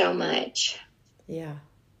learned so much. Yeah.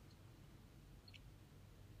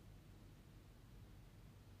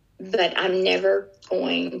 But I'm never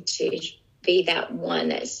going to be that one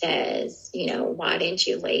that says, why didn't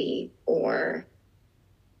you leave? Or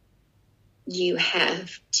you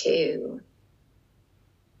have to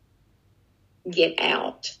get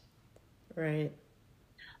out. Right.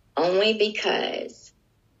 Only because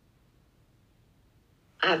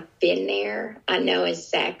I've been there. I know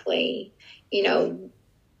exactly,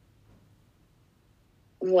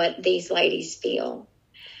 what these ladies feel.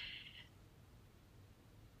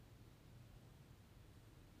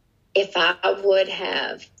 If I would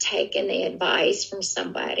have taken the advice from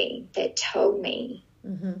somebody that told me,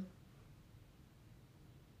 mm-hmm.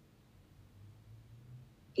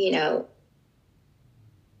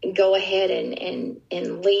 Go ahead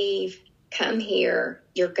and leave, come here,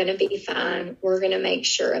 you're going to be fine. We're going to make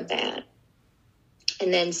sure of that.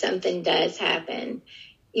 And then something does happen,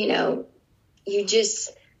 you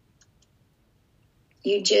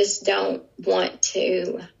you just don't want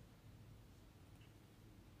to,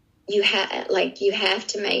 you have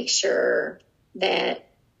to make sure that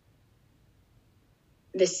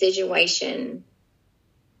the situation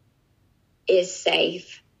is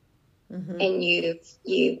safe. Mm-hmm. And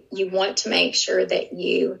you want to make sure that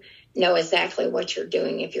you know exactly what you're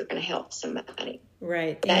doing if you're going to help somebody.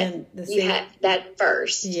 Right. And you have that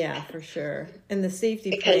first. Yeah, for sure. And the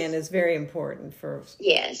safety plan is very important first.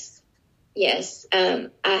 Yes. Yes. I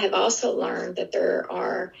have also learned that there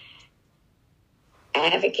are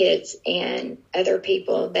advocates and other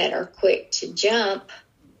people that are quick to jump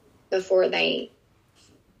before they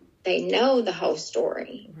know the whole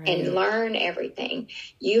story, right, and learn everything.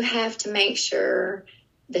 You have to make sure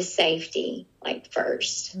the safety,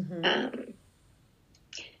 first. Mm-hmm.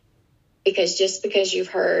 Because just because you've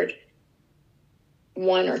heard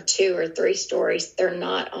one or two or three stories, they're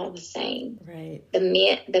not all the same. Right.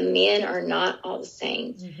 The men are not all the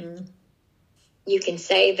same. Mm-hmm. You can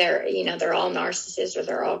say they're all narcissists, or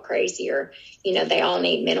they're all crazy, or, they all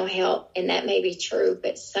need mental help. And that may be true,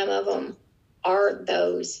 but some of them are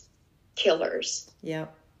those killers.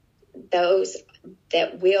 Yep. Those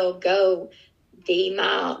that will go the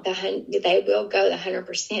mile, they will go the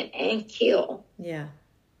 100% and kill. Yeah.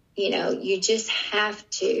 You just have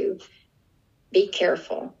to be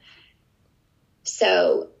careful.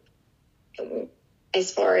 So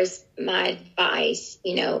as far as my advice,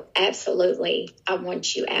 absolutely, I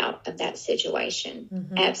want you out of that situation.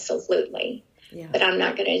 Mm-hmm. Absolutely. Yeah. But I'm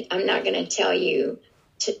not gonna tell you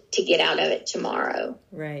to get out of it tomorrow.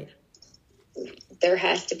 Right. There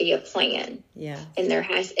has to be a plan. Yeah. And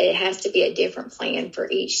it has to be a different plan for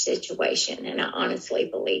each situation. And I honestly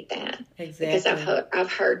believe that. Exactly. Because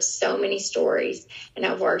I've heard so many stories, and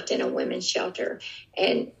I've worked in a women's shelter,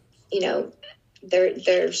 and,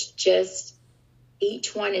 there's just,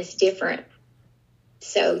 each one is different.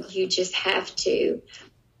 So you just have to,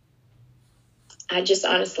 I just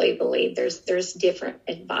honestly believe there's different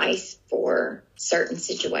advice for certain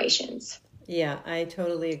situations. Yeah, I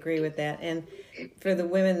totally agree with that. And for the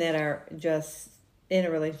women that are just in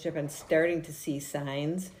a relationship and starting to see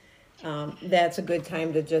signs, that's a good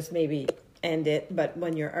time to just maybe end it. But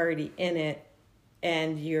when you're already in it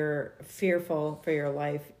and you're fearful for your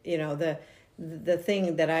life, the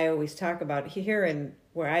thing that I always talk about here and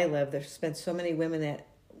where I live, there's been so many women that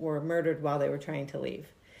were murdered while they were trying to leave.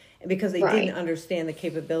 And because they didn't understand the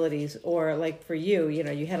capabilities, or like for you,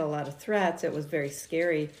 you had a lot of threats. It was very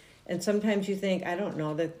scary. And sometimes you think, I don't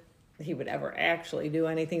know that he would ever actually do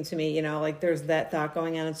anything to me. There's that thought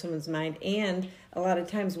going on in someone's mind. And a lot of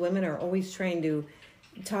times women are always trying to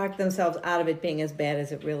talk themselves out of it being as bad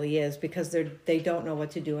as it really is, because they don't know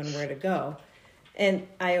what to do and where to go. And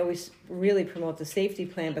I always really promote the safety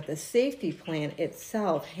plan, but the safety plan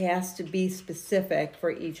itself has to be specific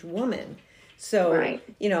for each woman. So,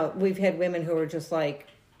 we've had women who are just like,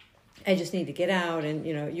 I just need to get out, and,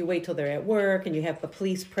 you wait till they're at work and you have the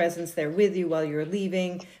police presence there with you while you're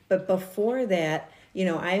leaving. But before that,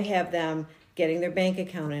 I have them getting their bank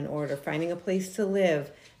account in order, finding a place to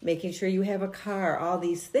live, making sure you have a car, all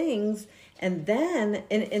these things. And then,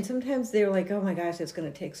 and sometimes they're like, oh my gosh, it's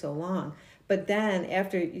going to take so long. But then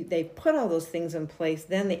after they put all those things in place,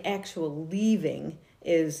 then the actual leaving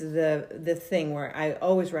is the thing where I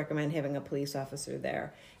always recommend having a police officer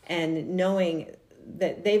there and knowing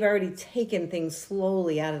that they've already taken things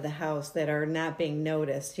slowly out of the house that are not being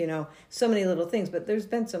noticed, so many little things. But there's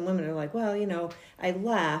been some women who are like, well, I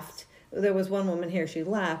left. There was one woman here, she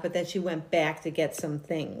left, but then she went back to get some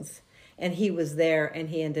things. And he was there, and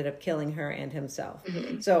he ended up killing her and himself.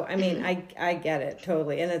 Mm-hmm. So, I mean, I get it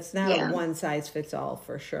totally. And it's not a one-size-fits-all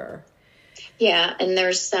for sure. Yeah, and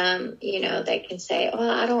there's some, that can say,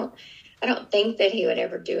 well, I don't think that he would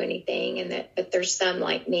ever do anything. But there's some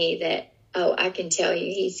like me that, oh, I can tell you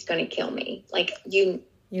he's going to kill me. Like, you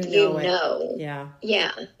know. Yeah.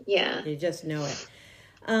 Yeah, yeah. You just know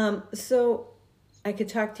it. So I could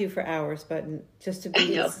talk to you for hours, but just to be... I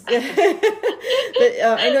know.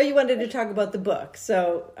 But, I know you wanted to talk about the book.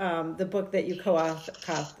 So the book that you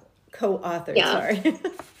co-authored, sorry.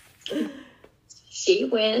 She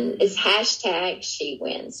Wins is hashtag She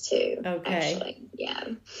Wins too. Okay. Actually. Yeah.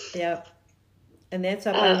 Yep. And that's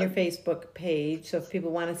up on your Facebook page. So if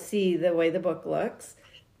people want to see the way the book looks.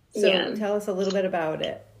 So tell us a little bit about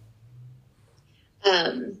it.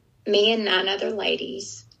 Me and 9 other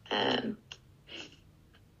ladies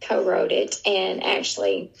co-wrote it. And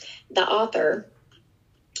actually the author,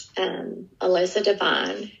 Alyssa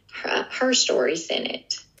Devine, her story's in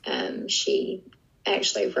it. She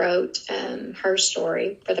actually wrote her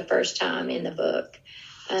story for the first time in the book.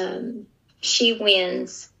 She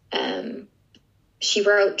Wins she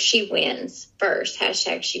wrote "She Wins" first,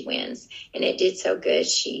 hashtag She Wins, and it did so good.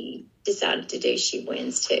 She decided to do She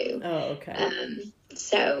Wins too. Oh, okay.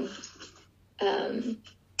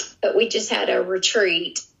 But we just had a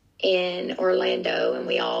retreat in Orlando, and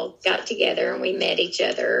we all got together and we met each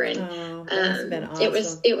other, and that's been awesome. it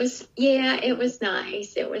was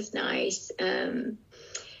nice. It was nice.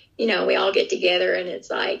 We all get together and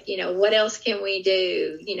it's like, what else can we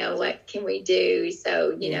do? What can we do?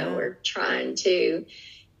 So, we're trying to,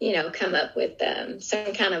 come up with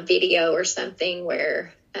some kind of video or something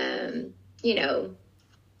where,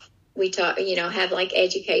 we talk, have like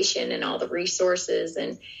education and all the resources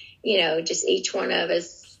and, just each one of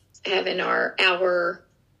us having our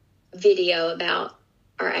video about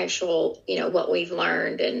our actual, what we've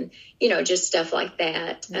learned and, just stuff like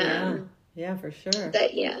that. Yeah, for sure.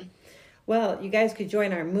 But yeah. Well, you guys could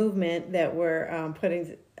join our movement that we're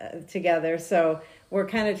putting together. So we're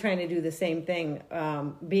kind of trying to do the same thing,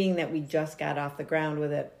 being that we just got off the ground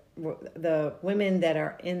with it. The women that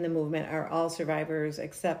are in the movement are all survivors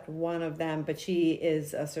except one of them, but she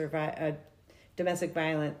is a domestic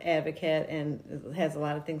violence advocate and has a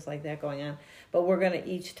lot of things like that going on. But we're going to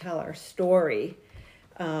each tell our story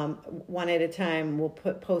one at a time. We'll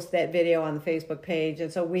post that video on the Facebook page.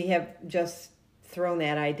 And so we have just thrown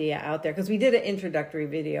that idea out there because we did an introductory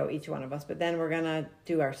video, each one of us, but then we're going to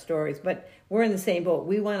do our stories. But we're in the same boat.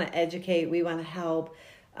 We want to educate. We want to help.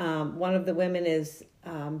 One of the women is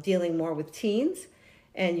dealing more with teens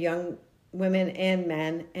and young women and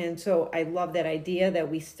men. And so I love that idea that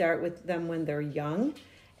we start with them when they're young.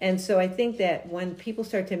 And so I think that when people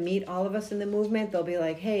start to meet all of us in the movement, they'll be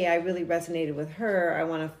like, hey, I really resonated with her. I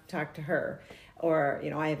want to talk to her. Or,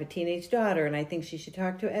 I have a teenage daughter and I think she should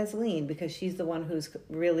talk to Esleen because she's the one who's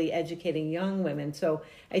really educating young women. So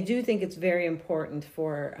I do think it's very important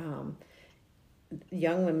for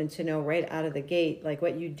young women to know right out of the gate, like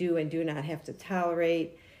what you do and do not have to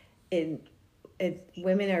tolerate.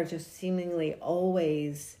 Women are just seemingly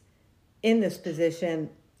always in this position,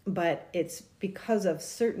 but it's because of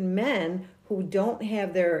certain men who don't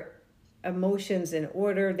have their emotions in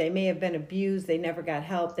order. They may have been abused. They never got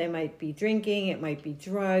help. They might be drinking. It might be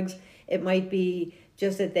drugs. It might be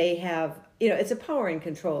just that they have, it's a power and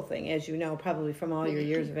control thing, as you know, probably from all your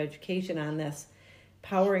years of education on this.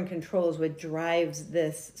 Power and control is what drives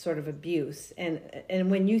this sort of abuse. And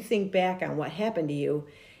when you think back on what happened to you,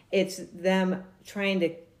 it's them trying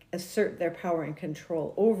to assert their power and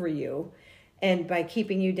control over you. And by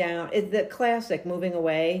keeping you down, it's the classic moving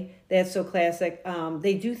away. That's so classic.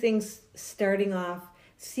 They do things starting off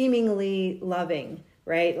seemingly loving,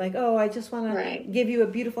 right? Like, oh, I just want to give you a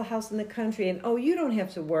beautiful house in the country. And, oh, you don't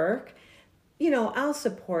have to work. I'll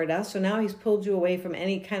support us. So now he's pulled you away from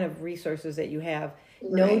any kind of resources that you have.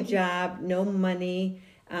 No job, no money.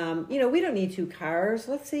 We don't need 2 cars.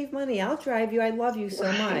 Let's save money. I'll drive you. I love you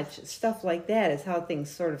so much. Stuff like that is how things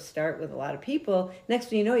sort of start with a lot of people. Next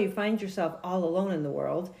thing you know, you find yourself all alone in the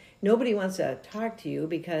world. Nobody wants to talk to you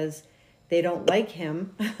because they don't like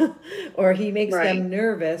him or he makes them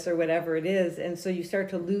nervous or whatever it is. And so you start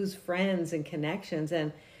to lose friends and connections.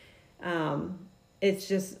 And it's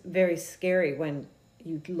just very scary when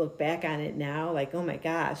you look back on it now, like, oh my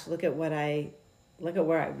gosh, look at where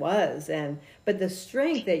I was. But the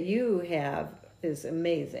strength that you have is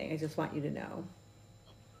amazing. I just want you to know.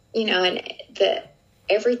 And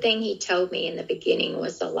everything he told me in the beginning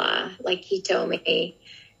was a lie. Like he told me,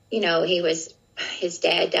 his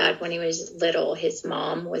dad died when he was little. His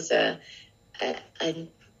mom was a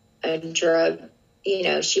drug,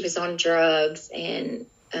 she was on drugs and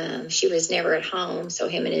she was never at home. So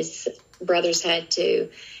him and his brothers had to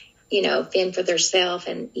fend for themselves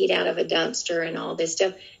and eat out of a dumpster and all this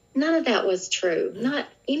stuff. None of that was true. Not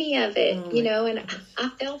any of it, and I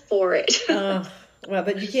fell for it. Well,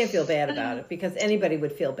 but you can't feel bad about it because anybody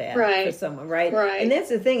would feel bad for someone, right? Right. And that's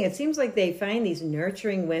the thing. It seems like they find these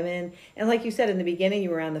nurturing women. And like you said in the beginning,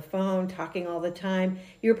 you were on the phone talking all the time.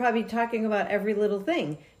 You were probably talking about every little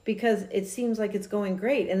thing because it seems like it's going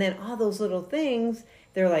great. And then all those little things,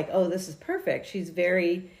 they're like, oh, this is perfect. She's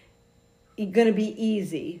going to be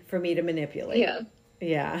easy for me to manipulate.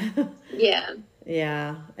 Yeah.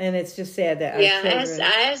 Yeah. And it's just sad that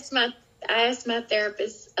I asked my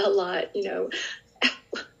therapist a lot,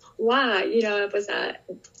 why, I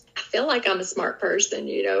feel like I'm a smart person,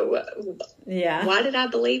 why did I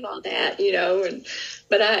believe all that,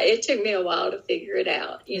 but it took me a while to figure it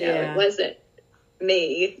out, it wasn't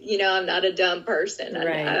me, I'm not a dumb person.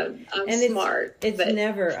 I'm smart. It's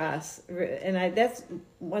never us. And that's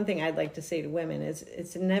one thing I'd like to say to women is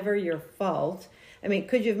it's never your fault. I mean,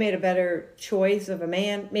 could you have made a better choice of a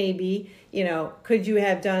man? Maybe. Could you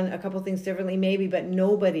have done a couple things differently? Maybe, but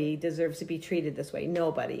nobody deserves to be treated this way.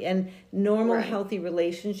 Nobody. And normal, Right. healthy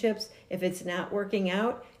relationships, if it's not working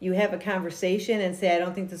out, you have a conversation and say, I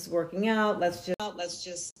don't think this is working out. Let's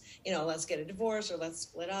just, let's get a divorce, or let's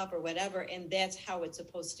split up, or whatever. And that's how it's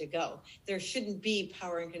supposed to go. There shouldn't be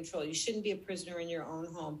power and control. You shouldn't be a prisoner in your own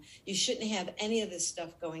home. You shouldn't have any of this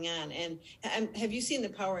stuff going on. And have you seen the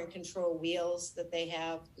power and control wheels that they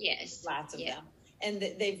have? Yes. Lots of them. And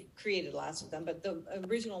they've created lots of them, but the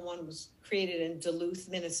original one was created in Duluth,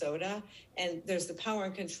 Minnesota. And there's the power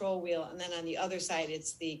and control wheel. And then on the other side,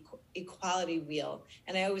 it's the equality wheel.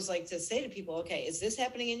 And I always like to say to people, okay, is this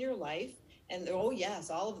happening in your life? And oh,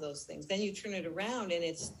 yes, all of those things. Then you turn it around and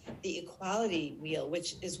it's the equality wheel,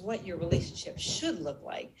 which is what your relationship should look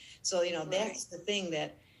like. So, that's the thing,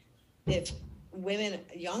 that if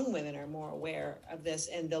young women are more aware of this,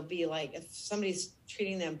 and they'll be like, if somebody's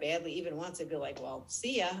treating them badly even once, they'd be like, well,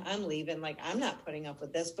 see ya, I'm leaving. Like, I'm not putting up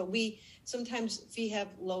with this. But we have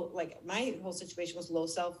low, like my whole situation was low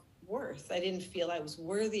self-worth. I didn't feel I was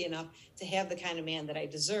worthy enough to have the kind of man that I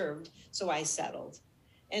deserved. So I settled.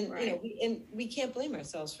 And, we can't blame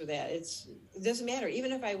ourselves for that. It doesn't matter.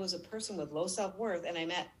 Even if I was a person with low self-worth and I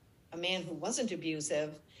met a man who wasn't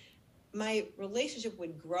abusive, my relationship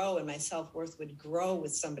would grow and my self-worth would grow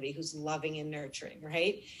with somebody who's loving and nurturing,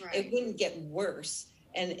 right? It wouldn't get worse.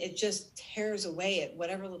 And it just tears away at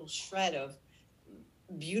whatever little shred of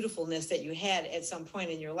beautifulness that you had at some point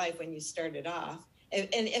in your life when you started off. And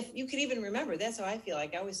if you could even remember, that's how I feel.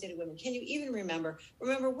 Like I always say to women, can you even remember,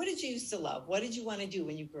 what did you used to love? What did you want to do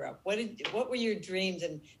when you grew up? What were your dreams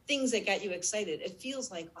and things that got you excited? It feels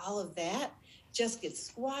like all of that just gets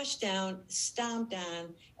squashed down, stomped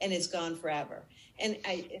on, and it's gone forever. And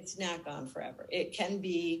it's not gone forever. It can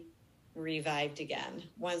be revived again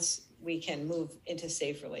once we can move into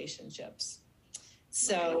safe relationships.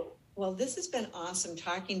 So, well, this has been awesome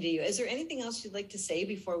talking to you. Is there anything else you'd like to say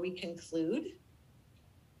before we conclude?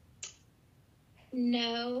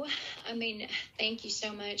 No, I mean, thank you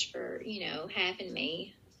so much for, having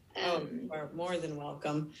me. You are more than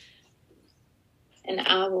welcome. And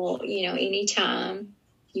I will, anytime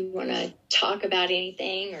you want to talk about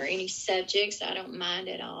anything or any subjects, I don't mind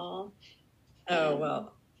at all. Oh,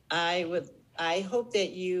 well, I hope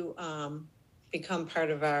that you become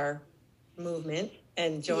part of our movement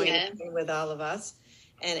and join in with all of us,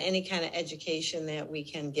 and any kind of education that we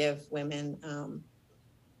can give women,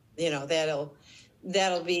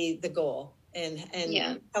 that'll be the goal, and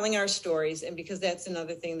telling our stories. And because that's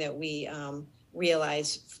another thing that we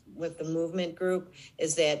realize with the movement group,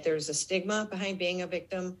 is that there's a stigma behind being a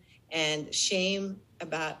victim and shame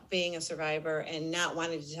about being a survivor and not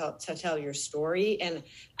wanting to tell your story. And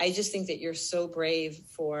I just think that you're so brave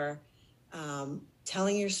for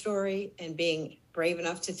telling your story and being brave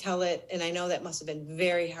enough to tell it. And I know that must have been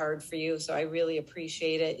very hard for you. So I really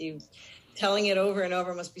appreciate it. You telling it over and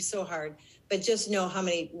over must be so hard. But just know how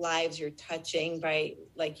many lives you're touching by,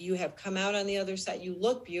 like, you have come out on the other side. You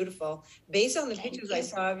look beautiful based on the pictures I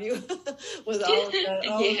saw of you with all of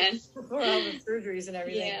before all the surgeries and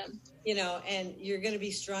everything. And you're going to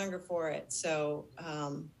be stronger for it. So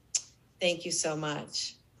thank you so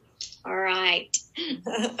much. All right.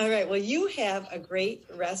 All right. Well, you have a great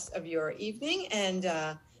rest of your evening,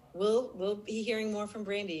 and we'll be hearing more from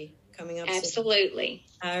Brandy coming up. Absolutely.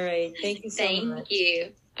 Soon. All right. Thank you so much. Thank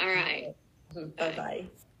you. All right. Bye-bye.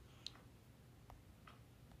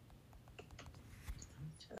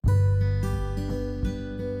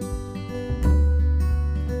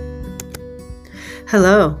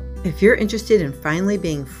 Hello. If you're interested in finally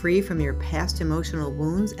being free from your past emotional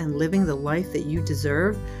wounds and living the life that you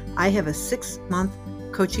deserve, I have a 6-month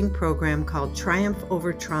coaching program called Triumph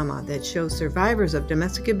Over Trauma that shows survivors of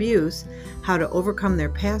domestic abuse how to overcome their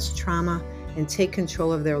past trauma and take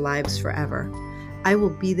control of their lives forever. I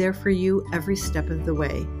will be there for you every step of the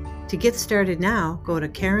way. To get started now, go to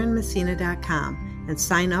KarenMessina.com and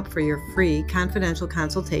sign up for your free confidential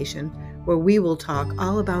consultation, where we will talk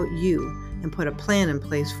all about you and put a plan in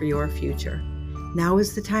place for your future. Now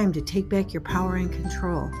is the time to take back your power and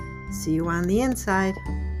control. See you on the inside.